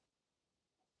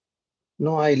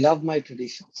 No, I love my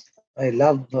traditions. I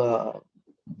love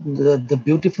the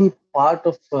beautiful part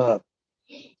of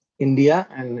India,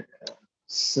 and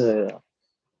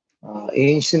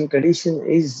ancient tradition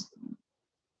is,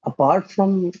 apart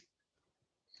from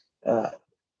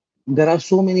there are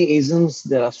so many isms,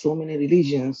 there are so many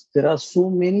religions, there are so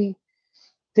many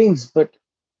things, but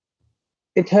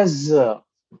it has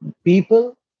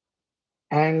people,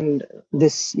 and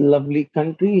this lovely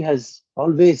country has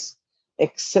always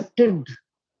accepted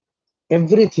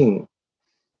everything.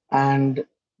 And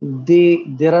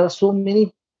there are so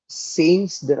many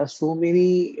saints, there are so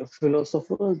many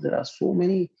philosophers, there are so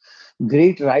many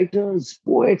great writers,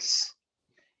 poets.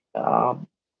 uh,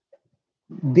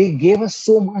 they gave us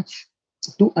so much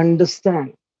to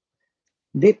understand.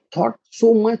 They thought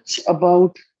so much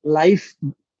about life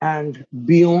and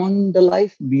beyond the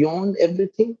life, beyond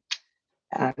everything.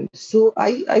 And so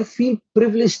I feel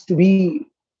privileged to be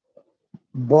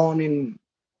born in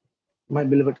my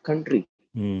beloved country.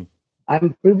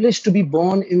 I'm privileged to be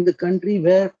born in the country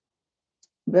where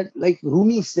like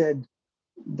Rumi said,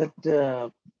 that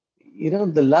the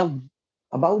love,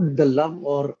 about the love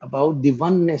or about the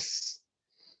oneness.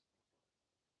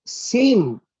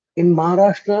 Same in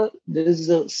Maharashtra, there is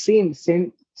a same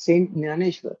Saint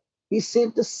Jnaneshwar. He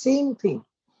said the same thing.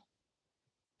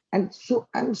 And so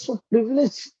I'm so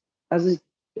privileged as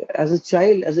a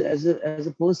child, as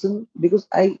a person, because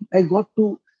I got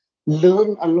to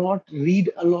learn a lot,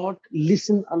 read a lot,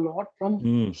 listen a lot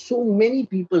from so many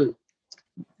people.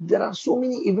 There are so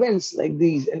many events like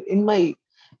these, and in my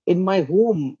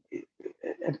home,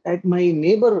 at my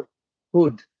neighborhood,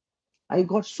 I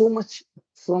got so much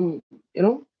from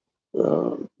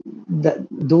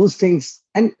those things.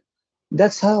 And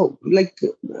that's how, like,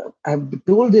 I've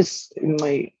told this in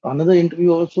my another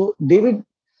interview also, David.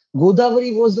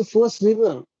 Godavari was the first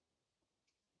river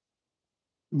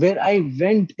where I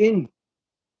went in.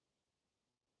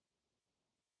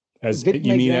 Do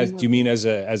you mean as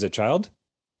a child?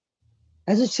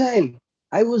 As a child,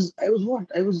 I was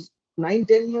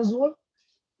 9-10 years old,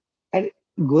 and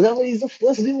Godavari is the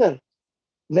first river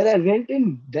where I went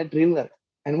in that river.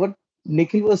 And what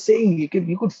Nikhil was saying, you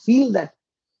could feel that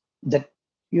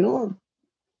you know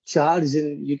charge,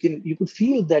 and you could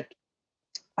feel that.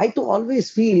 I to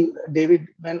always feel, David,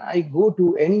 when I go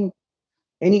to any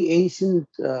ancient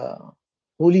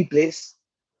holy place,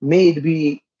 may it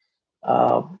be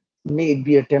uh, may it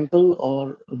be a temple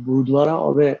or a gurudwara,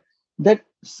 or where, that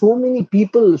so many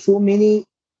people, so many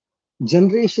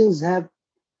generations have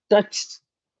touched,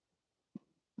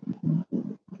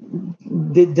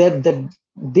 the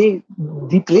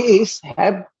place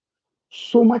have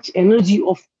so much energy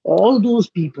of all those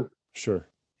people. Sure.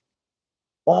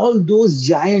 All those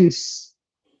giants,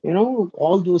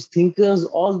 all those thinkers,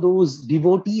 all those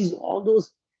devotees, all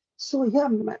those. So yeah,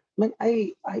 man,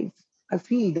 I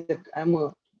feel that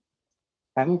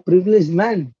I'm a privileged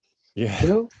man, Yeah. you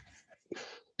know,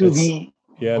 to It's be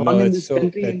yeah, born no, in it's this so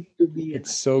country and to be.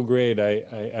 it's so great.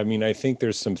 I mean, I think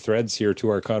there's some threads here to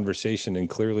our conversation, and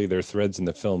clearly there are threads in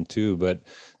the film too. But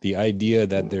the idea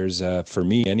that there's for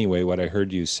me anyway, what I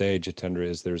heard you say, Jitendra,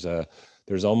 is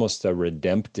there's almost a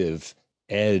redemptive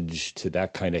edge to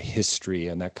that kind of history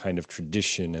and that kind of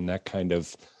tradition and that kind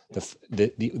of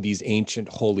these ancient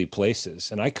holy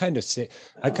places. And I kind of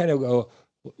go,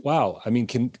 wow. I mean,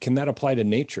 can that apply to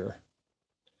nature?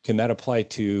 Can that apply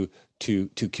to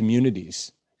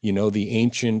communities? You know, the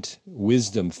ancient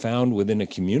wisdom found within a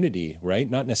community, right?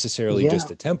 Not necessarily Yeah,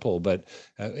 just a temple, but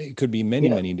it could be many,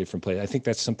 yeah, many different places. I think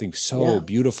that's something so yeah,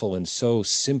 beautiful and so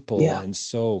simple yeah, and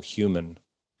so human.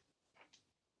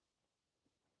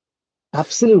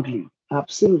 absolutely,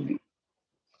 absolutely.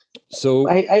 So,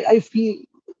 I feel,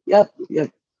 yeah, yeah.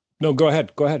 no, go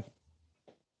ahead. Go ahead.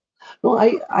 No,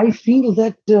 I feel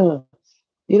that,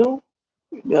 you know,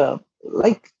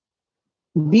 like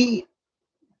we,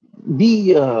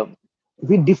 we,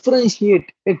 we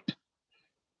differentiate it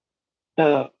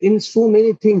in so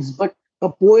many things, but a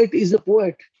poet is a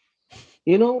poet.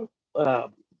 You know,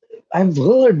 I've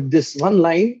heard this one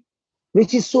line,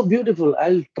 which is so beautiful.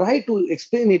 I'll try to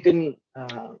explain it in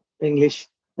English.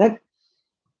 That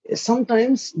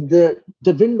sometimes the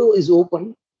window is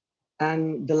open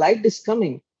and the light is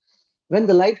coming. When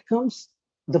the light comes,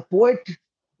 the poet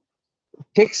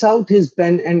takes out his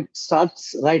pen and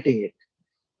starts writing it.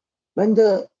 When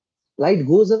the light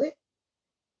goes away,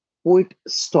 poet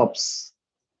stops.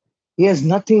 He has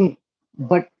nothing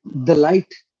but the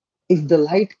light. If the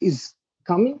light is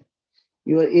coming,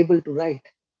 you are able to write.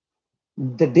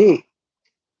 The day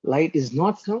light is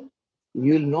not come,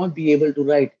 you will not be able to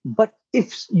write. But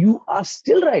if you are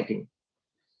still writing,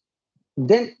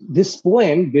 then this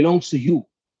poem belongs to you.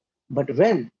 But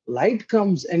when light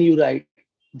comes and you write,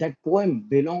 that poem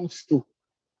belongs to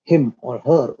him or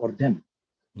her or them.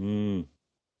 Mm.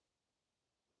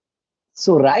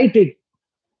 So write it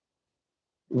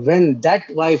when that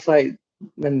Wi-Fi,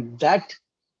 when that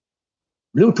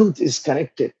Bluetooth is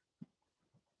connected.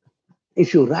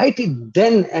 If you write it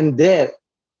then and there,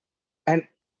 and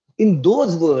in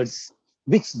those words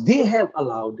which they have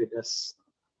allowed us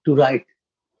to write,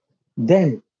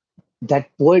 then that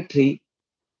poetry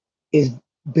is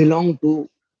belong to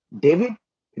David,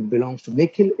 it belongs to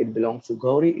Nikhil, it belongs to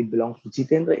Gauri, it belongs to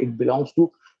Jitendra, it belongs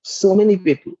to so many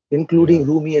people, including Yeah.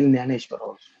 Rumi and Nyaneshwar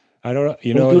also, I don't know.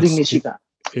 You know, including Nishika.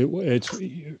 it's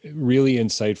really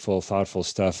insightful, thoughtful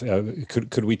stuff.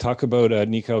 Could we talk about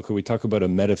Nico? Could we talk about a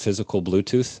metaphysical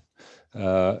Bluetooth?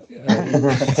 Uh,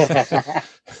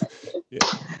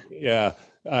 yeah,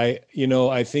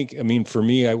 I think, I mean, for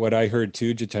me, what I heard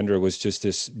too, Jitendra, was just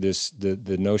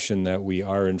the notion that we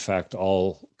are in fact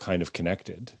all kind of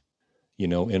connected,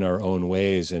 in our own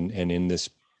ways, and in this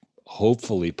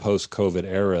hopefully post-COVID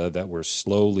era that we're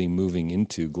slowly moving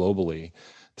into globally,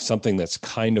 something that's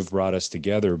kind of brought us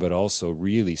together, but also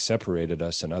really separated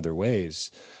us in other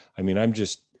ways. I mean,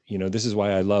 this is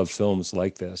why I love films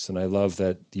like this. And I love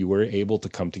that you were able to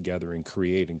come together and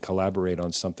create and collaborate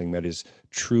on something that is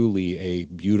truly a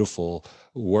beautiful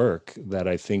work that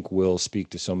I think will speak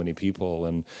to so many people.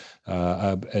 And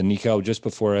Nikhil, just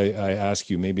before I ask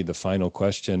you maybe the final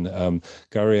question,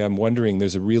 Gauri, I'm wondering,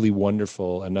 there's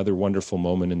another wonderful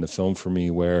moment in the film for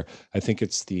me where I think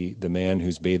it's the man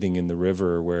who's bathing in the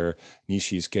river, where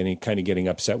Nishi's getting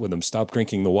upset with him. Stop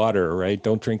drinking the water, right?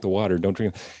 Don't drink the water. Don't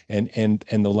drink. And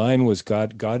the line was,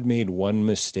 God made one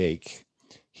mistake.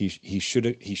 He should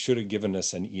have given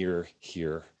us an ear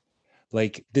here.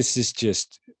 Like, this is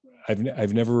just,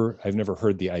 I've never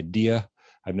heard the idea.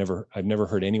 I've never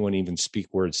heard anyone even speak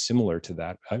words similar to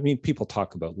that. I mean, people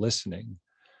talk about listening.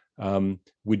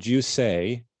 Would you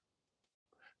say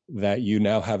that you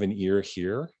now have an ear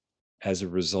here as a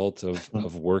result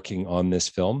of working on this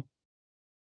film?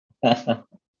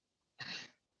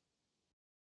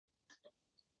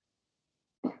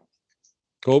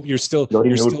 Oh, you're still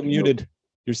muted.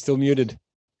 You're still muted.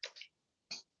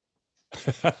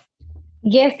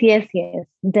 Yes,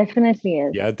 definitely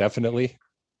yes. Yeah, definitely.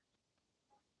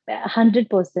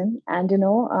 100%.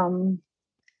 And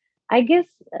I guess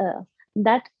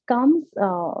that comes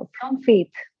from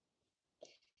faith.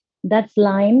 That's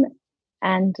line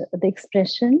and the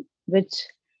expression which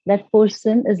that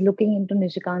person is looking into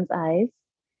Nishikant's eyes,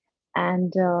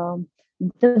 and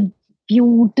the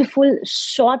beautiful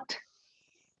shot,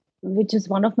 which is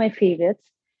one of my favorites,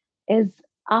 is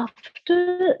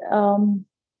after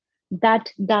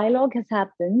that dialogue has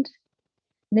happened,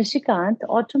 Nishikant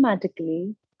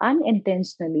automatically,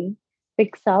 unintentionally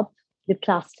picks up the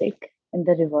plastic in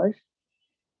the river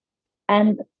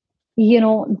and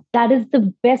that is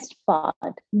the best part,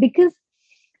 because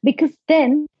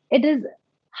then it is,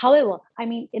 however, I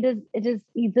mean, it is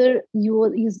either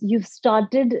you've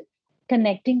started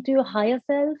connecting to your higher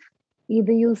self,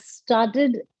 either you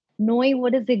started knowing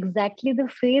what is exactly the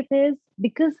faith is,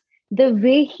 because the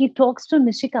way he talks to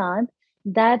Nishikant,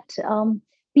 that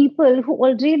people who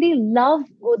already love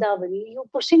Godavari, you're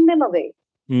pushing them away,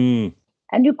 Mm.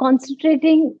 and you're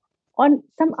concentrating on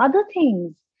some other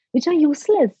things which are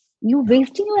useless. You're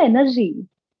wasting your energy.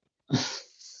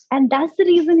 And that's the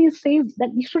reason he says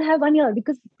that you should have one ear,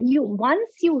 because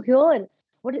once you hear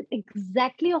what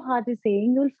exactly your heart is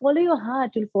saying, you'll follow your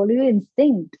heart, you'll follow your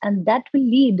instinct, and that will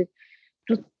lead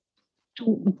to,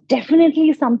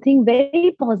 definitely something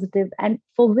very positive, and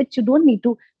for which you don't need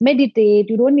to meditate,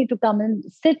 you don't need to come and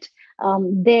sit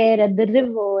there at the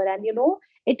river, and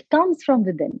it comes from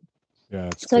within. Yeah,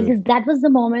 it's So I good. guess that was the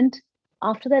moment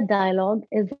after that dialogue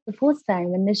is the first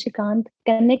time when Nishikant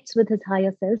connects with his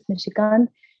higher self.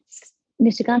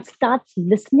 Nishikant starts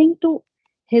listening to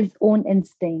his own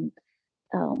instinct.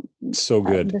 So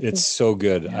good. This It's is, so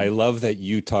good. yeah. I love that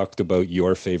you talked about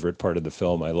your favorite part of the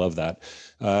film. I love that.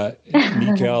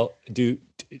 Michael, do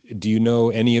you know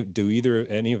any of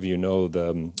you know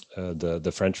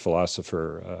the French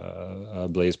philosopher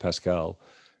Blaise Pascal?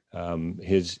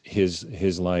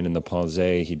 His line in the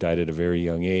Pensée, he died at a very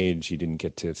young age. He didn't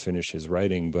get to finish his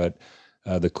writing, but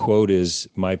the quote is,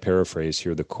 my paraphrase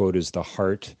here, the quote is, the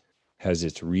heart has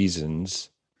its reasons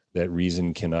that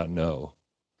reason cannot know.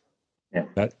 Yeah.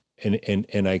 That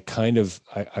and I kind of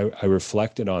I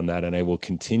reflected on that, and I will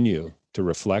continue to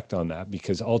reflect on that,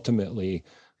 because ultimately,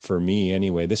 for me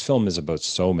anyway, this film is about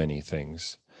so many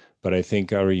things. But I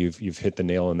think, Ari, you've hit the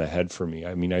nail on the head for me.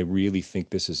 I mean, I really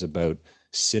think this is about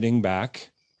sitting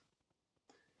back,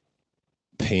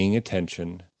 paying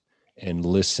attention, and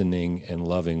listening and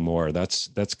loving more. That's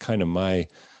kind of my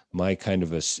kind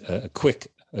of a quick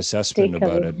assessment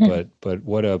about it. But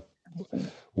what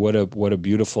a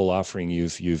beautiful offering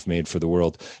you've made for the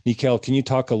world. Nikhil, can you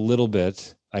talk a little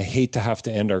bit? I hate to have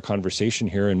to end our conversation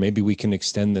here, and maybe we can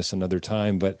extend this another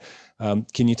time, but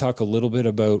can you talk a little bit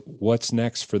about what's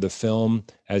next for the film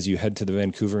as you head to the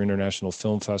Vancouver International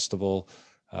Film Festival,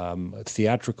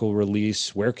 theatrical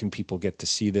release? Where can people get to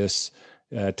see this?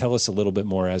 Tell us a little bit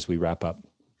more as we wrap up.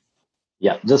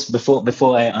 Yeah, just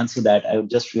before I answer that, I would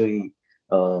just really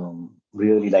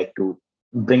like to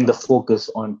bring the focus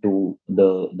onto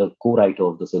the co-writer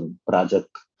of the film, Prajakta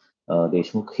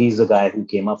Deshmukh. He's the guy who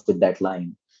came up with that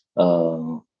line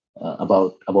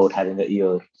about having an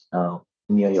ear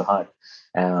near your heart.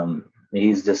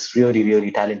 He's just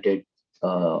really talented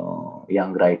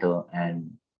young writer,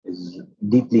 and is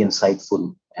deeply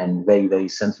insightful and very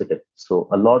sensitive. So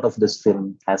a lot of this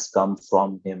film has come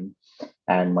from him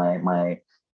and my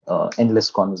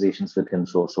endless conversations with him.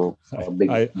 So big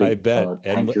I bet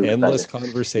thank you, endless Prajakta.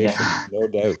 conversation. Yeah.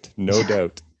 No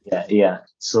doubt. Yeah.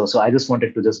 So I just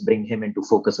wanted to just bring him into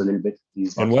focus a little bit.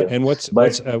 He's not here. And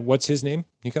what's his name,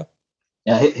 Nico?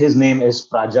 Yeah, his name is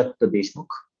Prajakta Deshmukh.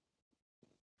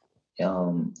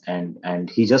 And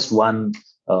he just won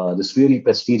this really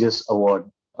prestigious award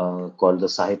called the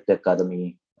Sahitya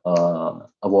Akademi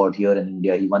award here in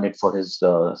India. He won it for his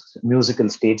musical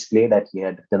stage play that he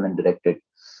had written and directed.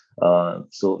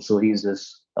 So he's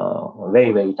this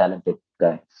very talented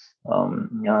guy.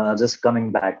 Just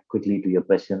coming back quickly to your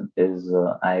question is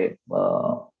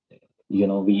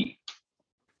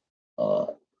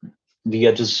we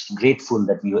are just grateful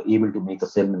that we were able to make a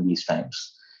film in these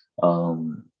times.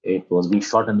 We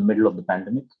shot in the middle of the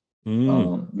pandemic,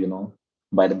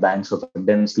 by the banks of a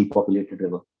densely populated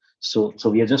river. So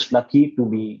we are just lucky to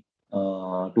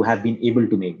have been able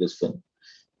to make this film.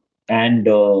 And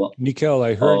Nikhil,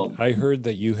 I heard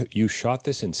that you shot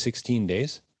this in 16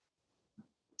 days.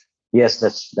 Yes,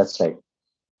 that's right.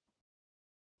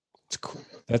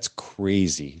 That's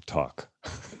crazy talk.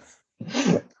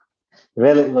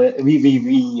 Well,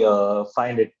 we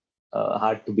find it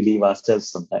hard to believe ourselves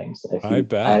sometimes. I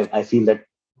bet.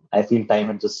 I feel time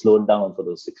had just slowed down for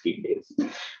those 16 days.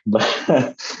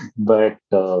 But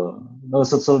no,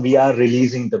 so we are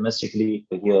releasing domestically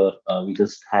here. We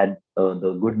just had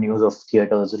the good news of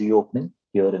theaters reopening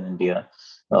here in India.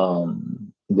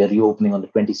 They're reopening on the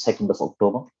 22nd of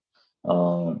October.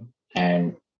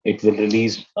 And it will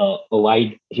release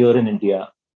wide here in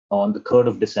India on the 3rd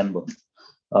of December.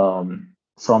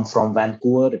 From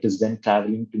Vancouver, it is then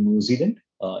traveling to New Zealand.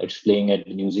 It's playing at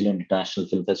the New Zealand International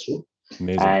Film Festival.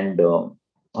 Amazing.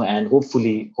 And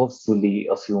hopefully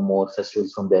a few more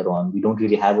festivals from there on. We don't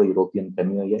really have a European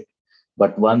premiere yet,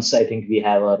 but once I think we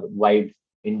have our wide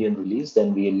Indian release,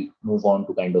 then we'll move on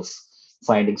to kind of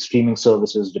finding streaming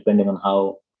services depending on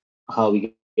how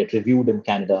we get reviewed in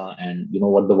Canada, and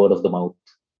what the word of the mouth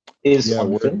is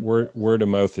on film. Word of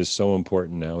mouth is so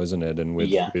important now, isn't it? And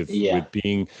with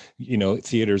being,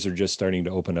 theaters are just starting to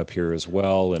open up here as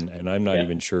well. And I'm not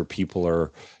even sure people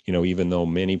are, even though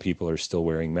many people are still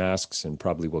wearing masks and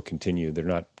probably will continue, they're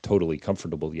not totally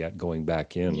comfortable yet going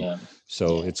back in. Yeah.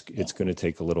 So it's going to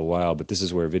take a little while, but this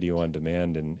is where video on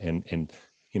demand and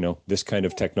this kind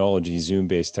of technology,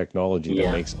 Zoom-based technology,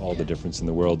 that makes all the difference in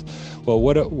the world. Well,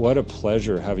 what a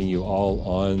pleasure having you all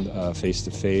on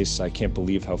face-to-face. I can't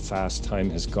believe how fast time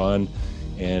has gone.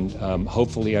 And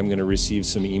hopefully I'm going to receive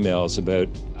some emails about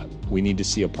we need to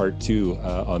see a part 2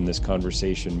 on this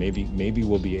conversation. Maybe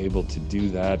we'll be able to do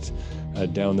that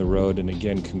down the road. And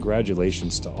again,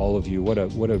 congratulations to all of you. What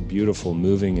a beautiful,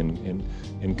 moving,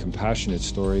 and compassionate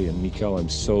story. And Nikhil, I'm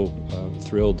so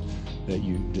thrilled that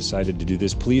you decided to do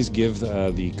this. Please give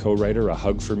the co-writer a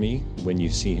hug for me when you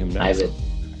see him next.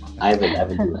 I will do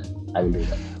that. I will do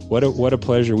that. What a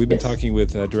pleasure. We've been talking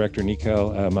with director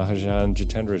Nikhil Mahajan,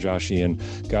 Jitendra Joshi, and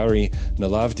Gauri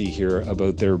Nalavdi here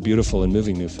about their beautiful and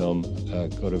moving new film,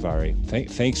 Godavari.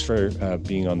 Thanks for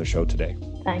being on the show today.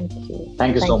 Thank you.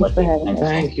 Thank you so much.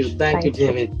 Thank you,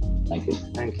 David. Thank you.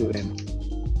 Thank you very much.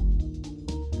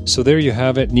 So there you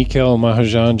have it, Nikhil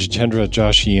Mahajan, Jitendra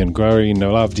Joshi, and Gauri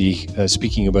Nalavdi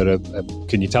speaking about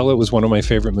can you tell it was one of my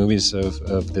favorite movies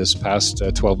of this past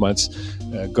 12 months,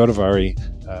 Godavari.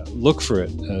 Look for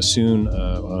it soon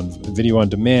on video on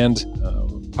demand,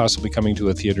 possibly coming to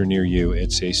a theater near you.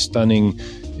 It's a stunning,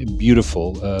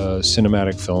 beautiful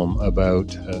cinematic film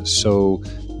about so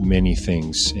many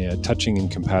things, touching and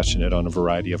compassionate on a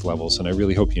variety of levels. And I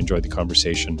really hope you enjoyed the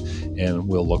conversation, and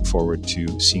we'll look forward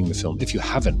to seeing the film if you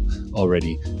haven't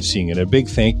already seen it. A big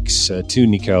thanks to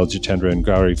Nikhil, Jitendra, and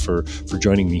Gauri for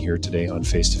joining me here today on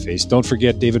Face to Face. Don't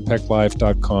forget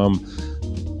davidpecklive.com.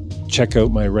 Check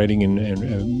out my writing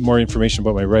and more information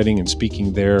about my writing and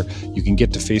speaking there. You can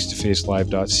get to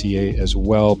face-to-facelive.ca as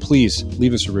well. Please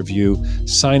leave us a review.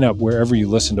 Sign up wherever you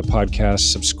listen to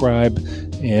podcasts. Subscribe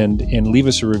and leave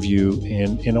us a review.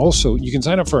 And also, you can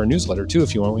sign up for our newsletter too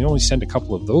if you want. We only send a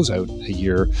couple of those out a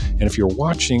year. And if you're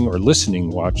watching or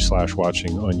listening,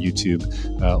 watching on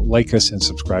YouTube, like us and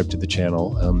subscribe to the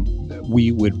channel.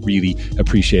 We would really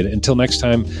appreciate it. Until next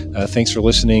time, thanks for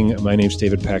listening. My name's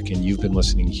David Peck, and you've been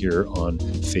listening here on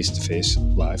Face to Face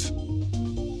Live.